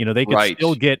there. They could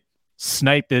still get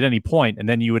sniped at any point, and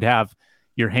then you would have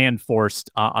your hand forced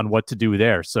on what to do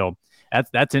there. So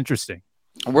that's interesting.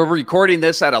 We're recording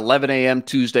this at 11 a.m.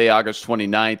 Tuesday, August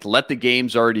 29th. Let the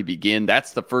games already begin.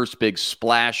 That's the first big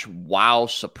splash. Wow,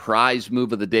 surprise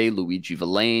move of the day. Luigi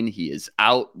Villain, he is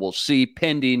out. We'll see.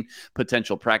 Pending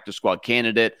potential practice squad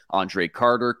candidate, Andre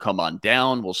Carter, come on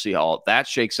down. We'll see how all that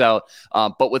shakes out.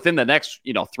 But within the next,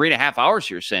 3.5 hours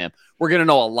here, Sam, we're going to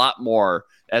know a lot more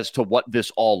as to what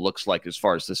this all looks like as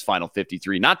far as this final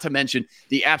 53, not to mention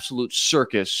the absolute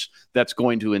circus that's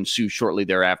going to ensue shortly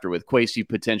thereafter with Kwesi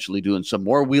potentially doing some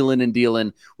more wheeling and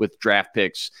dealing with draft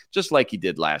picks, just like he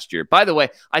did last year. By the way,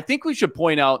 I think we should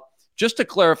point out, just to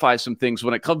clarify some things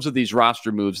when it comes to these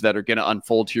roster moves that are going to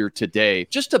unfold here today,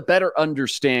 just to better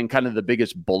understand kind of the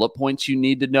biggest bullet points you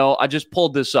need to know. I just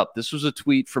pulled this up. This was a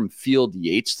tweet from Field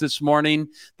Yates this morning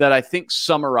that I think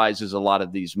summarizes a lot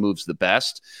of these moves the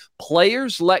best.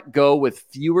 Players let go with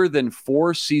fewer than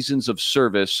 4 seasons of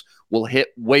service will hit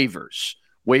waivers.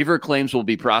 Waiver claims will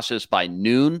be processed by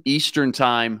noon Eastern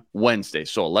time Wednesday,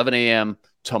 so 11 a.m.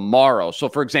 tomorrow. So,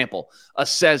 for example, a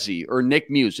Sezi or Nick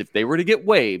Muse, if they were to get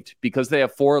waived because they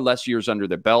have 4 or less years under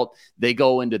their belt, they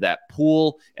go into that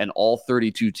pool and all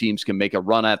 32 teams can make a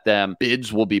run at them.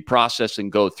 Bids will be processed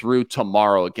and go through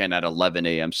tomorrow again at 11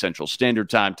 a.m. Central Standard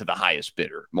Time to the highest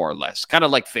bidder, more or less. Kind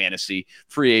of like fantasy,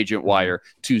 free agent wire,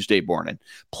 Tuesday morning.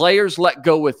 Players let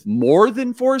go with more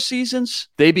than 4 seasons,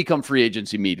 they become free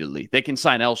agents immediately. They can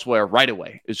sign elsewhere right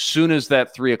away. As soon as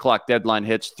that 3 o'clock deadline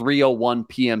hits, 3:01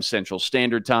 p.m. Central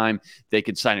Standard Time, they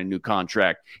can sign a new contract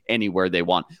anywhere they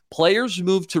want. Players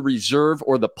move to reserve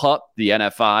or the PUP, the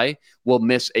NFI, will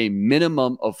miss a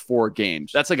minimum of 4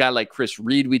 games. That's a guy like Chris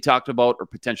Reed we talked about, or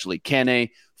potentially Kene.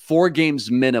 4 games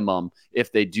minimum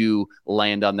if they do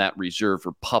land on that reserve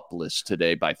or PUP list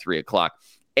today by 3 o'clock.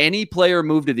 Any player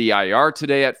moved to the IR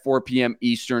today at 4 p.m.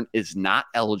 Eastern is not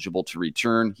eligible to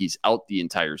return. He's out the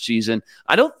entire season.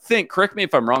 I don't think, correct me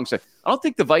if I'm wrong, I don't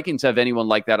think the Vikings have anyone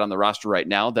like that on the roster right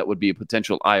now that would be a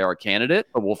potential IR candidate,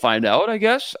 but we'll find out, I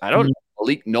guess. I don't know.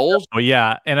 Malik Knowles? Oh,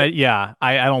 yeah. And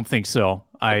I don't think so.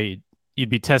 You'd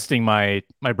be testing my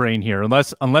brain here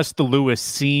unless the Lewis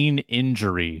Cine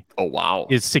injury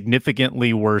is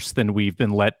significantly worse than we've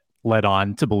been led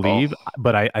on to believe.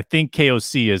 But I think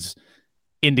KOC is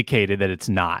indicated that it's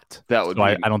not. That would be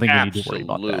I don't think we need to worry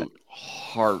about that.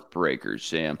 Heartbreaker,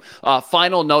 Sam.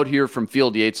 Final note here from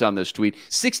Field Yates on this tweet.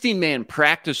 16-man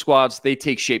practice squads, they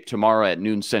take shape tomorrow at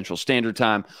noon Central Standard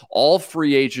Time. All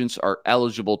free agents are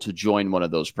eligible to join one of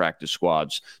those practice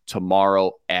squads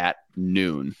tomorrow at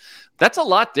noon. That's a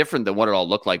lot different than what it all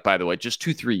looked like, by the way, just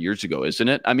 2-3 years ago, isn't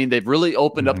it? I mean, they've really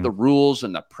opened up the rules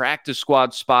and the practice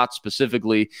squad spots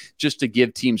specifically just to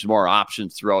give teams more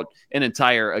options throughout an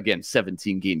entire, again,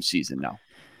 17-game season now.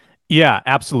 Yeah,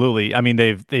 absolutely. I mean,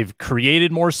 they've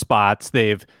created more spots.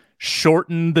 They've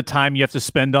shorten the time you have to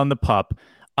spend on the pup.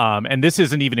 And this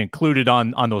isn't even included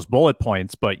on those bullet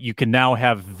points, but you can now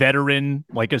have veteran,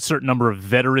 like a certain number of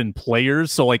veteran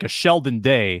players. So like a Sheldon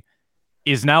Day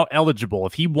is now eligible.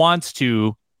 If he wants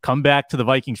to come back to the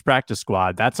Vikings practice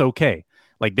squad, that's okay.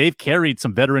 Like they've carried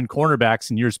some veteran cornerbacks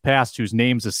in years past whose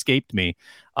names escaped me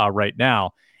right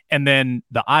now. And then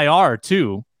the IR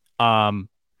too.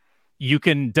 You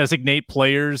can designate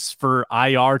players for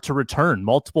IR to return,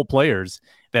 multiple players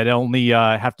that only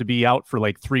have to be out for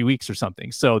like 3 weeks or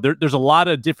something. So there's a lot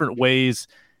of different ways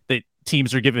that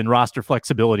teams are given roster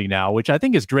flexibility now, which I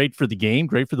think is great for the game,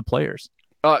 great for the players.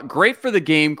 Great for the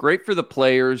game, great for the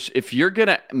players. If you're going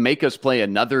to make us play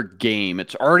another game,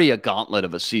 it's already a gauntlet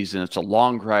of a season. It's a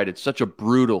long ride. It's such a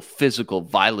brutal, physical,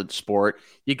 violent sport.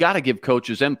 You got to give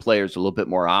coaches and players a little bit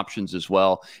more options as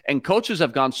well. And coaches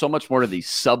have gone so much more to these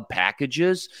sub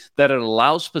packages that it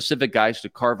allows specific guys to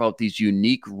carve out these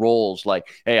unique roles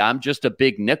like, hey, I'm just a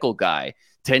big nickel guy.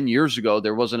 10 years ago,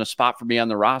 there wasn't a spot for me on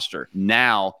the roster.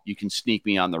 Now you can sneak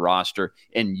me on the roster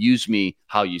and use me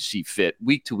how you see fit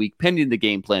week to week, pending the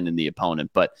game plan and the opponent.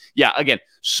 But yeah, again,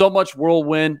 so much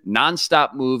whirlwind,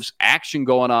 nonstop moves, action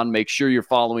going on. Make sure you're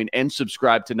following and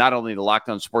subscribe to not only the Locked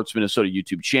On Sports Minnesota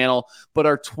YouTube channel, but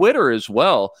our Twitter as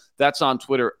well. That's on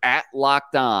Twitter at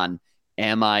Locked On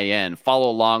MIN. Follow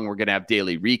along. We're going to have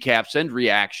daily recaps and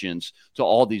reactions to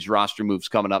all these roster moves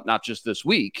coming up, not just this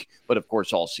week, but of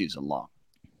course all season long.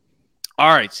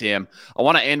 All right, Sam, I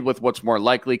want to end with what's more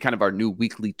likely, kind of our new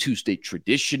weekly Tuesday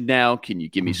tradition now. Can you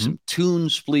give me some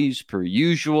tunes, please, per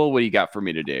usual? What do you got for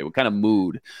me today? What kind of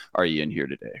mood are you in here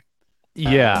today?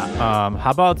 Yeah, how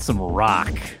about some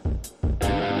rock?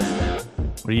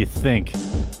 What do you think?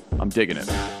 I'm digging it.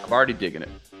 I'm already digging it.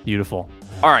 Beautiful.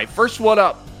 All right, first one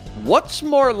up. What's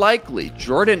more likely,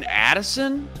 Jordan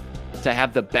Addison to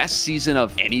have the best season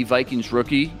of any Vikings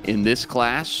rookie in this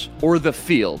class, or the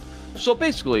field? So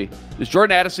basically, is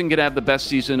Jordan Addison going to have the best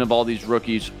season of all these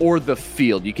rookies, or the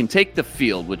field? You can take the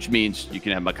field, which means you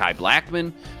can have Mekhi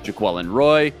Blackman, Jaquelin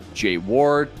Roy, Jay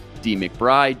Ward, D.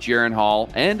 McBride, Jaron Hall,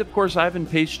 and of course Ivan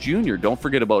Pace Jr. Don't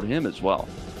forget about him as well.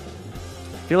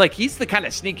 I feel like he's the kind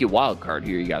of sneaky wild card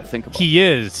here you got to think about. He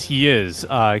is,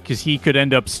 because he could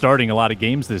end up starting a lot of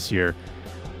games this year.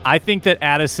 I think that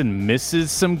Addison misses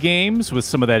some games with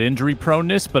some of that injury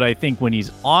proneness, but I think when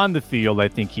he's on the field, I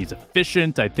think he's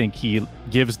efficient. I think he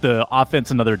gives the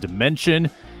offense another dimension.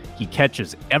 He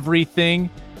catches everything.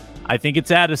 I think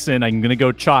it's Addison. I'm going to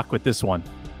go chalk with this one.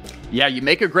 Yeah, you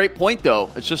make a great point,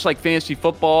 though. It's just like fantasy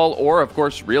football or, of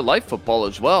course, real-life football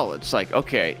as well. It's like,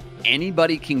 okay,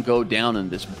 anybody can go down in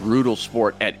this brutal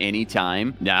sport at any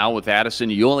time. Now, with Addison,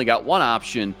 you only got one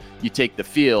option. You take the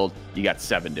field, you got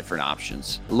 7 different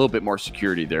options. A little bit more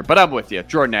security there. But I'm with you.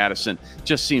 Jordan Addison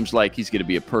just seems like he's going to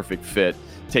be a perfect fit,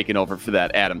 taking over for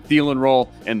that Adam Thielen role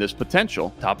and this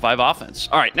potential top 5 offense.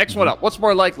 All right, next one up. What's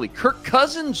more likely, Kirk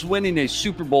Cousins winning a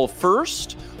Super Bowl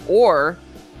first, or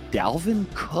Dalvin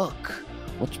Cook?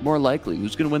 What's more likely?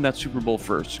 Who's going to win that Super Bowl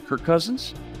first, Kirk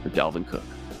Cousins or Dalvin Cook?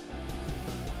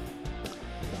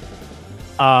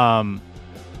 I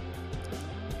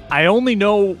only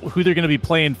know who they're going to be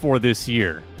playing for this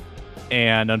year.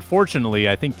 And unfortunately,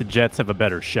 I think the Jets have a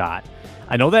better shot.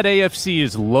 I know that AFC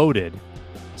is loaded.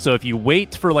 So if you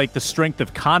wait for like the strength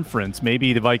of conference,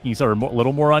 maybe the Vikings are a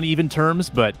little more on even terms,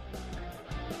 but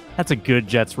that's a good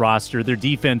Jets roster. Their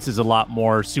defense is a lot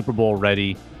more Super Bowl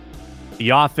ready.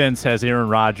 The offense has Aaron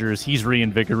Rodgers. He's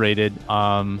reinvigorated.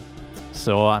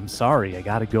 So I'm sorry. I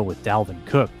got to go with Dalvin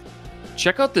Cook.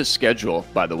 Check out this schedule,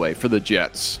 by the way, for the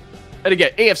Jets. And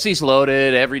again, AFC's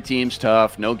loaded. Every team's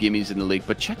tough. No gimmies in the league.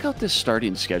 But check out this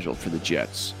starting schedule for the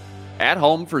Jets. At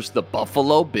home versus the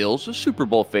Buffalo Bills, a Super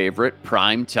Bowl favorite,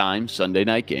 prime time Monday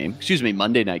night game.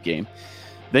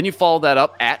 Then you follow that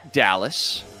up at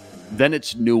Dallas. Then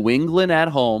it's New England at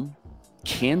home,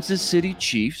 Kansas City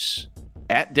Chiefs,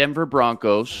 at Denver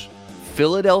Broncos,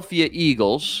 Philadelphia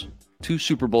Eagles, 2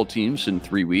 Super Bowl teams in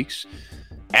 3 weeks,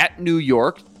 at New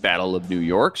York, Battle of New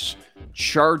Yorks,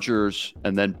 Chargers,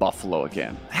 and then Buffalo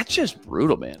again. That's just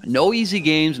brutal, man. No easy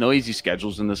games, no easy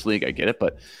schedules in this league. I get it.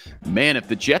 But, man, if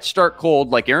the Jets start cold,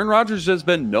 like Aaron Rodgers has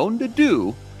been known to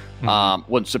do,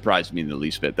 wouldn't surprise me in the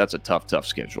least bit. That's a tough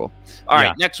schedule. All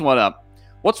right, next one up.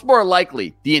 What's more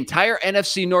likely, the entire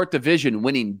NFC North division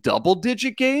winning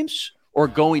double-digit games or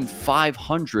going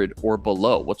 500 or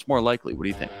below? What's more likely? What do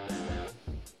you think?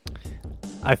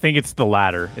 I think it's the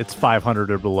latter. It's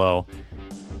 500 or below.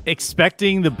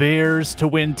 Expecting the Bears to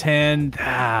win 10,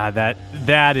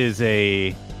 that is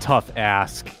a tough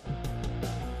ask.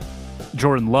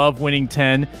 Jordan Love winning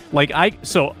 10.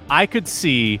 I could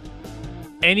see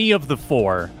any of the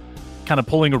 4 kind of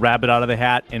pulling a rabbit out of the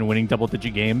hat and winning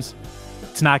double-digit games.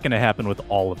 It's not going to happen with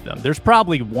all of them. There's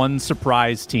probably one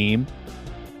surprise team,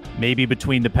 maybe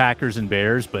between the Packers and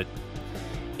Bears, but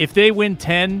if they win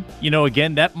 10,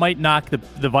 again, that might knock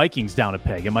the Vikings down a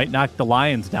peg. It might knock the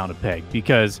Lions down a peg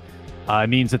because it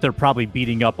means that they're probably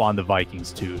beating up on the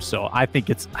Vikings too. So I think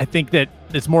that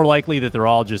it's more likely that they're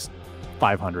all just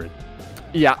 500.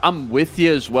 Yeah, I'm with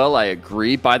you as well. I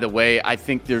agree. By the way, I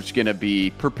think there's going to be,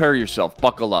 prepare yourself,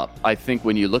 buckle up. I think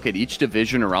when you look at each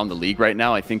division around the league right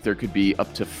now, I think there could be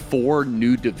up to 4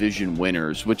 new division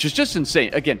winners, which is just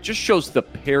insane. Again, just shows the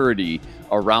parity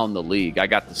around the league. I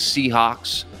got the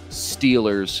Seahawks,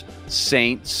 Steelers,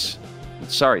 Saints.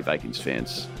 Sorry, Vikings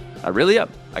fans. I really am.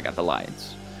 I got the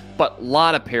Lions. But a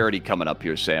lot of parity coming up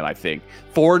here, Sam, I think.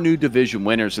 4 new division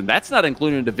winners, and that's not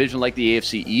including a division like the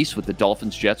AFC East with the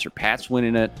Dolphins, Jets, or Pats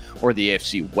winning it, or the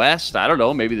AFC West. I don't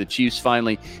know. Maybe the Chiefs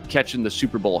finally catching the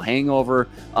Super Bowl hangover.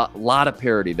 A lot of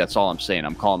parity. That's all I'm saying.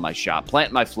 I'm calling my shot.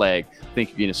 Planting my flag. I think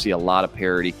you're going to see a lot of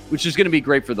parity, which is going to be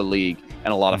great for the league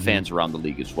and a lot of fans around the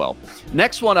league as well.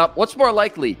 Next one up, what's more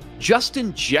likely?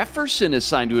 Justin Jefferson is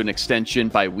signed to an extension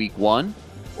by week 1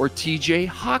 or TJ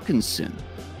Hawkinson?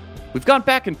 We've gone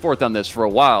back and forth on this for a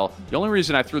while. The only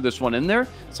reason I threw this one in there, it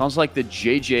sounds like the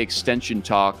JJ extension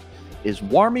talk is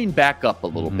warming back up a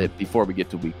little bit before we get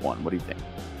to week 1. What do you think?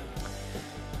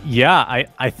 Yeah,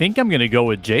 I think I'm going to go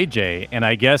with JJ, and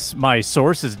I guess my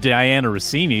source is Diana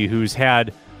Rossini, who's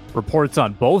had reports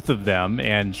on both of them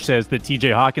and says that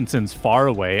TJ Hawkinson's far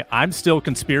away. I'm still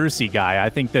conspiracy guy. I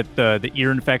think that the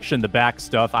ear infection, the back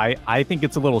stuff, I think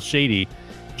it's a little shady.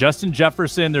 Justin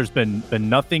Jefferson, there's been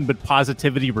nothing but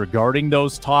positivity regarding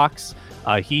those talks.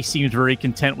 He seems very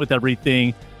content with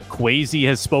everything. Kwesi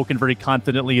has spoken very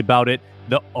confidently about it.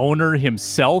 The owner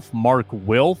himself, Mark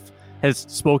Wilf, has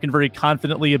spoken very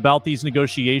confidently about these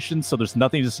negotiations, so there's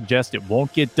nothing to suggest it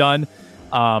won't get done.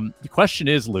 The question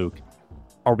is, Luke,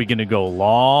 are we going to go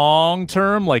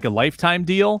long-term, like a lifetime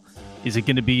deal? Is it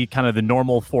going to be kind of the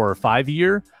normal 4 or 5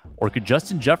 year? Or could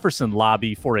Justin Jefferson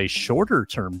lobby for a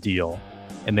shorter-term deal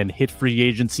and then hit free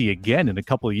agency again in a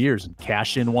couple of years and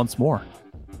cash in once more?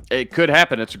 It could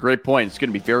happen. It's a great point. It's going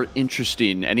to be very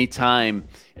interesting. Anytime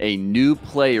a new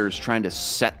player is trying to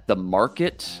set the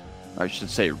market, I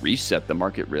should say reset the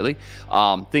market, really,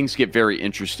 things get very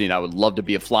interesting. I would love to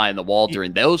be a fly in the wall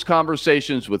during those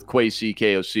conversations with Kwesi,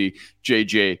 KOC,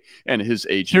 JJ, and his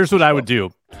agent. Here's what I would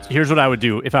do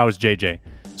if I was JJ.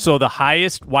 So the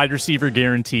highest wide receiver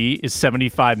guarantee is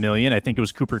 $75 million. I think it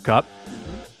was Cooper Kupp.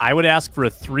 I would ask for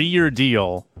a 3-year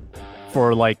deal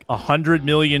for like $100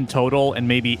 million total and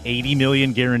maybe $80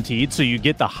 million guaranteed. So you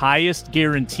get the highest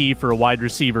guarantee for a wide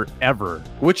receiver ever.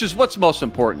 Which is what's most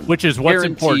important.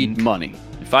 Guaranteed money.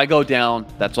 If I go down,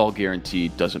 that's all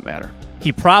guaranteed. Doesn't matter.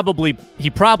 He probably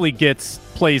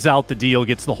plays out the deal,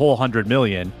 gets the whole $100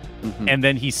 million, and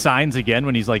then he signs again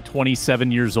when he's like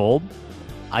 27 years old.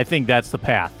 I think that's the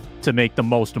path to make the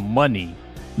most money.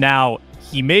 Now,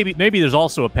 maybe there's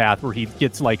also a path where he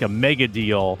gets like a mega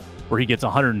deal where he gets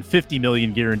 $150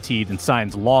 million guaranteed and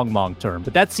signs long term.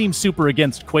 But that seems super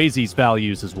against Kwesi's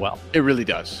values as well. It really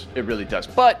does.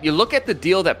 But you look at the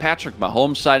deal that Patrick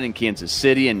Mahomes signed in Kansas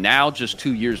City, and now just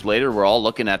 2 years later, we're all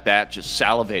looking at that, just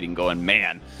salivating, going,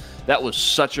 man, that was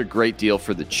such a great deal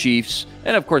for the Chiefs.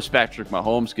 And of course, Patrick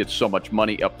Mahomes gets so much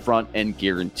money up front and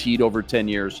guaranteed over 10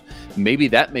 years. Maybe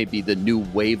that may be the new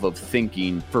wave of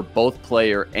thinking for both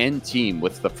player and team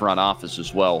with the front office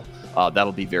as well.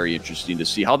 That'll be very interesting to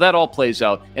see how that all plays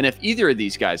out, and if either of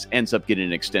these guys ends up getting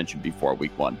an extension before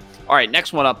week 1. All right,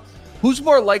 next one up. Who's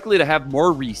more likely to have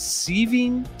more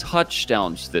receiving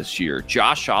touchdowns this year,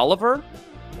 Josh Oliver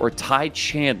or Ty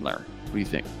Chandler? What do you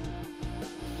think?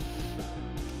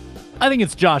 I think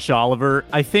it's Josh Oliver.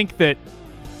 I think that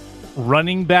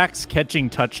running backs catching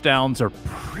touchdowns are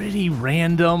pretty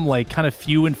random, like kind of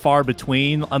few and far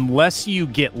between, unless you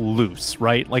get loose,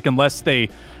 right? Like unless they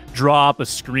draw up a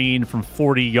screen from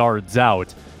 40 yards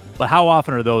out. But how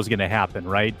often are those going to happen,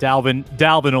 right?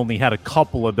 Dalvin only had a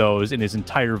couple of those in his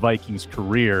entire Vikings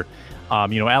career.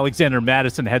 Alexander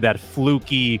Mattison had that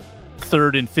fluky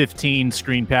 3rd and 15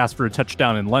 screen pass for a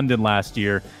touchdown in London last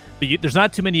year. But there's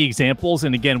not too many examples.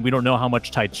 And again, we don't know how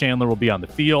much Ty Chandler will be on the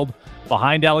field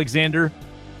behind Alexander.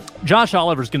 Josh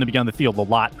Oliver's going to be on the field a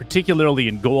lot, particularly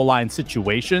in goal line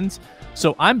situations.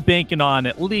 So I'm banking on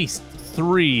at least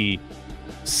 3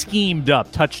 schemed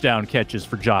up touchdown catches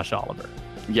for Josh Oliver.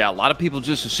 Yeah, a lot of people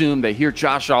just assume they hear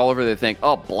Josh Oliver, they think,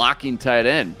 oh, blocking tight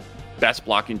end. Best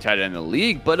blocking tight end in the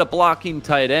league, but a blocking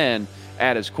tight end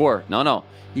at his core. No.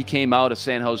 He came out of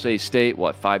San Jose State,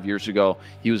 5 years ago?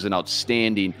 He was an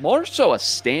outstanding, more so a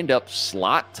stand-up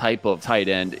slot type of tight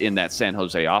end in that San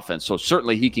Jose offense. So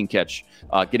certainly he can catch.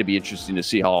 Going to be interesting to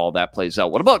see how all that plays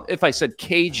out. What about if I said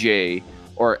KJ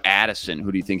or Addison?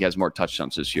 Who do you think has more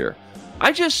touchdowns this year?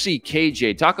 I just see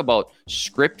KJ, talk about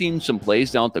scripting some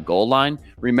plays down at the goal line.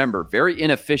 Remember, very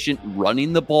inefficient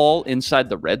running the ball inside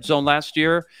the red zone last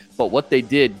year. But what they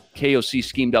did, KOC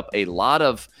schemed up a lot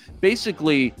of,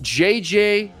 basically,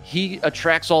 JJ, he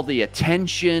attracts all the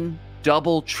attention,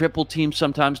 double, triple team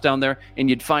sometimes down there, and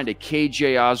you'd find a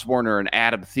KJ Osborne or an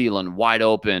Adam Thielen wide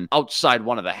open outside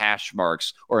one of the hash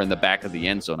marks or in the back of the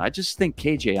end zone. I just think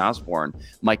KJ Osborne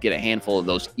might get a handful of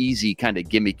those easy, kind of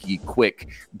gimmicky, quick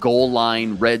goal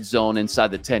line, red zone, inside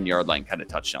the 10-yard line kind of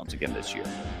touchdowns again this year.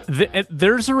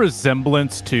 There's a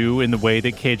resemblance, too, in the way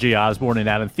that KJ Osborne and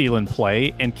Adam Thielen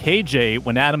play. And KJ,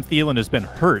 when Adam Thielen has been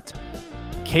hurt,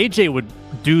 KJ would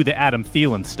do the Adam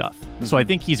Thielen stuff. So I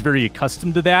think he's very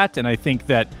accustomed to that, and I think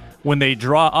that when they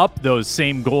draw up those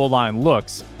same goal line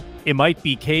looks, it might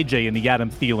be KJ in the Adam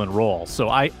Thielen role. So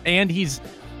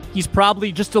he's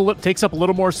probably just takes up a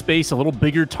little more space, a little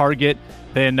bigger target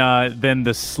than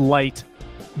the slight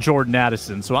Jordan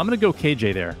Addison. So I'm going to go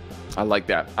KJ there. I like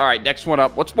that. All right, next one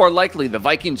up. What's more likely, the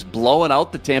Vikings blowing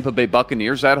out the Tampa Bay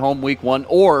Buccaneers at home week 1,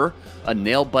 or a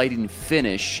nail-biting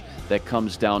finish that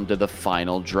comes down to the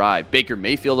final drive? Baker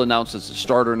Mayfield announced as a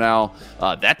starter now.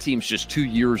 That team's just 2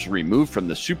 years removed from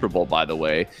the Super Bowl, by the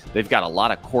way. They've got a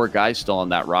lot of core guys still on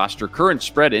that roster. Current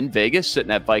spread in Vegas,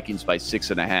 sitting at Vikings by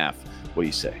 6.5. What do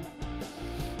you say?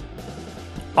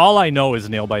 All I know is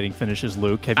nail-biting finishes,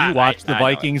 Luke. Have you watched the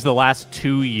Vikings the last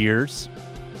 2 years?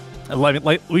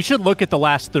 We should look at the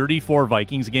last 34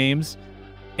 Vikings games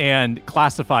and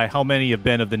classify how many have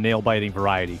been of the nail-biting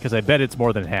variety, because I bet it's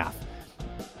more than half.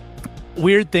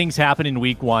 Weird things happen in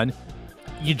week 1.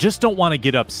 You just don't want to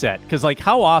get upset, because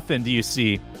how often do you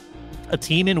see a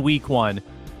team in week 1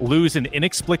 lose an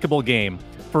inexplicable game?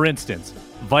 For instance,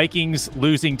 Vikings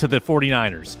losing to the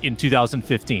 49ers in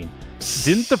 2015.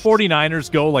 Didn't the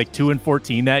 49ers go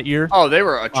 2-14 that year? Oh, they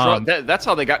were that's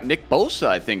how they got Nick Bosa,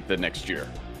 I think, the next year.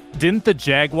 Didn't the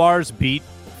Jaguars beat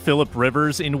Phillip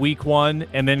Rivers in week 1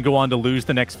 and then go on to lose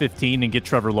the next 15 and get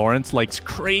Trevor Lawrence?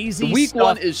 Crazy week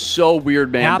stuff. 1 is so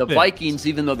weird, man. Happened. The Vikings,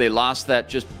 even though they lost that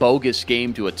just bogus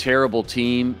game to a terrible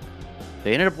team,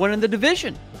 they ended up winning the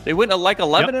division. They went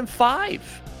 11-5.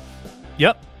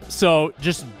 Yep. So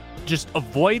just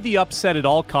avoid the upset at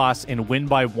all costs and win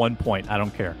by 1 point. I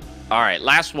don't care. All right,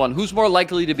 last one. Who's more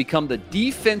likely to become the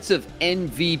defensive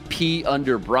MVP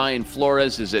under Brian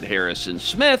Flores? Is it Harrison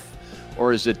Smith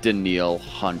or is it Danielle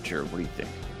Hunter? What do you think?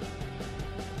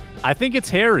 I think it's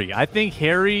Harry. I think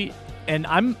Harry, and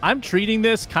I'm treating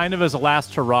this kind of as a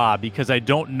last hurrah because I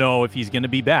don't know if he's going to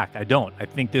be back. I don't. I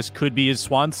think this could be his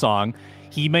swan song.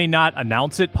 He may not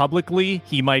announce it publicly.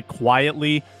 He might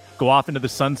quietly go off into the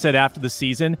sunset after the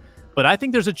season. But I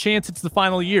think there's a chance it's the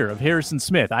final year of Harrison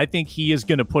Smith. I think he is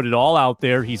going to put it all out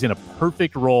there. He's in a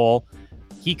perfect role.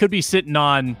 He could be sitting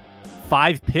on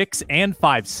 5 picks and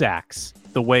 5 sacks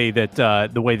the way that they're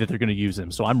going to use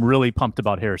him. So I'm really pumped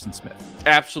about Harrison Smith.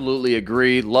 Absolutely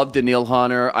agree. Love Danielle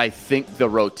Hunter. I think the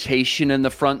rotation in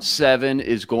the front 7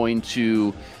 is going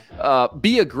to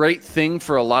be a great thing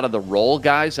for a lot of the role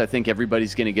guys. I think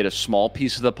everybody's going to get a small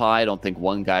piece of the pie. I don't think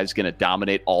one guy's going to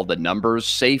dominate all the numbers.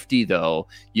 Safety, though,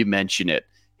 you mention it.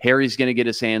 Harry's going to get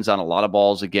his hands on a lot of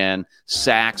balls again.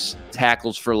 Sacks,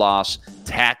 tackles for loss.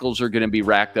 Tackles are going to be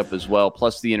racked up as well,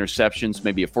 plus the interceptions,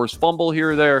 maybe a forced fumble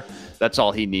here or there. That's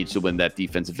all he needs to win that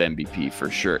defensive MVP for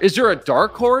sure. Is there a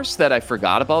dark horse that I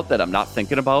forgot about that I'm not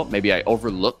thinking about? Maybe I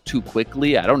overlooked too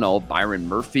quickly. I don't know. Byron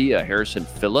Murphy, Harrison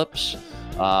Phillips,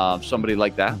 somebody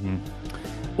like that. Mm-hmm.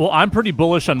 Well, I'm pretty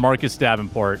bullish on Marcus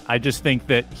Davenport. I just think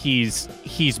that he's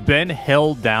been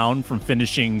held down from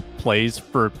finishing plays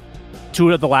for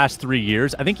 2 of the last 3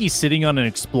 years. I think he's sitting on an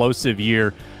explosive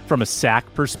year from a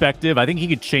sack perspective. I think he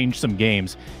could change some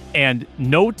games. And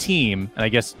no team, and I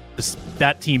guess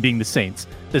that team being the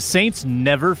Saints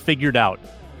never figured out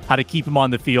how to keep him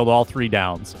on the field all 3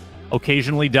 downs.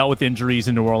 Occasionally dealt with injuries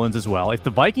in New Orleans as well. If the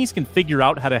Vikings can figure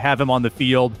out how to have him on the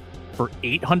field for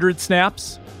 800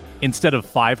 snaps instead of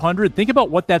 500, think about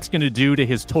what that's going to do to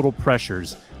his total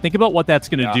pressures. Think about what that's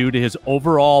going to do to his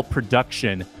overall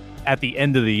production at the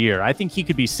end of the year. I think he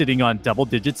could be sitting on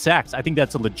double-digit sacks. I think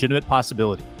that's a legitimate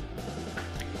possibility.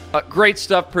 Great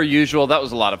stuff per usual. That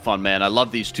was a lot of fun, man. I love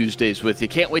these Tuesdays with you.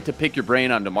 Can't wait to pick your brain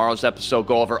on tomorrow's episode.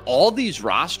 Go over all these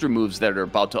roster moves that are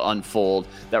about to unfold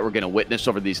that we're going to witness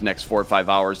over these next 4 or 5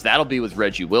 hours. That'll be with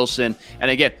Reggie Wilson. And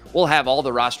again, we'll have all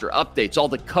the roster updates, all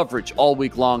the coverage all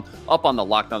week long up on the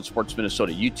Locked On Sports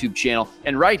Minnesota YouTube channel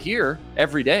and right here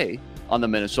every day on the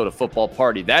Minnesota Football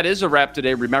Party. That is a wrap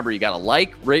today. Remember, you got to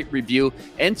like, rate, review,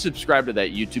 and subscribe to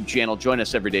that YouTube channel. Join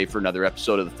us every day for another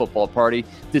episode of the Football Party.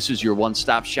 This is your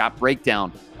one-stop shop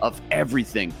breakdown of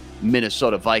everything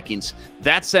Minnesota Vikings.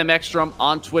 That's Sam Ekstrom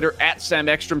on Twitter, at Sam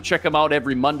Ekstrom. Check him out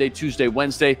every Monday, Tuesday,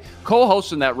 Wednesday.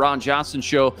 Co-hosting that Ron Johnson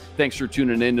show. Thanks for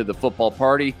tuning in to the Football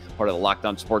Party, part of the Locked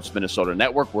On Sports Minnesota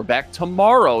Network. We're back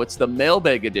tomorrow. It's the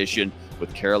mailbag edition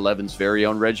with Kara Levin's very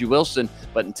own Reggie Wilson.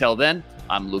 But until then,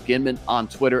 I'm Luke Inman on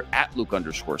Twitter, at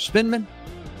Luke_Spinman.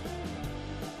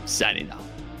 Signing out.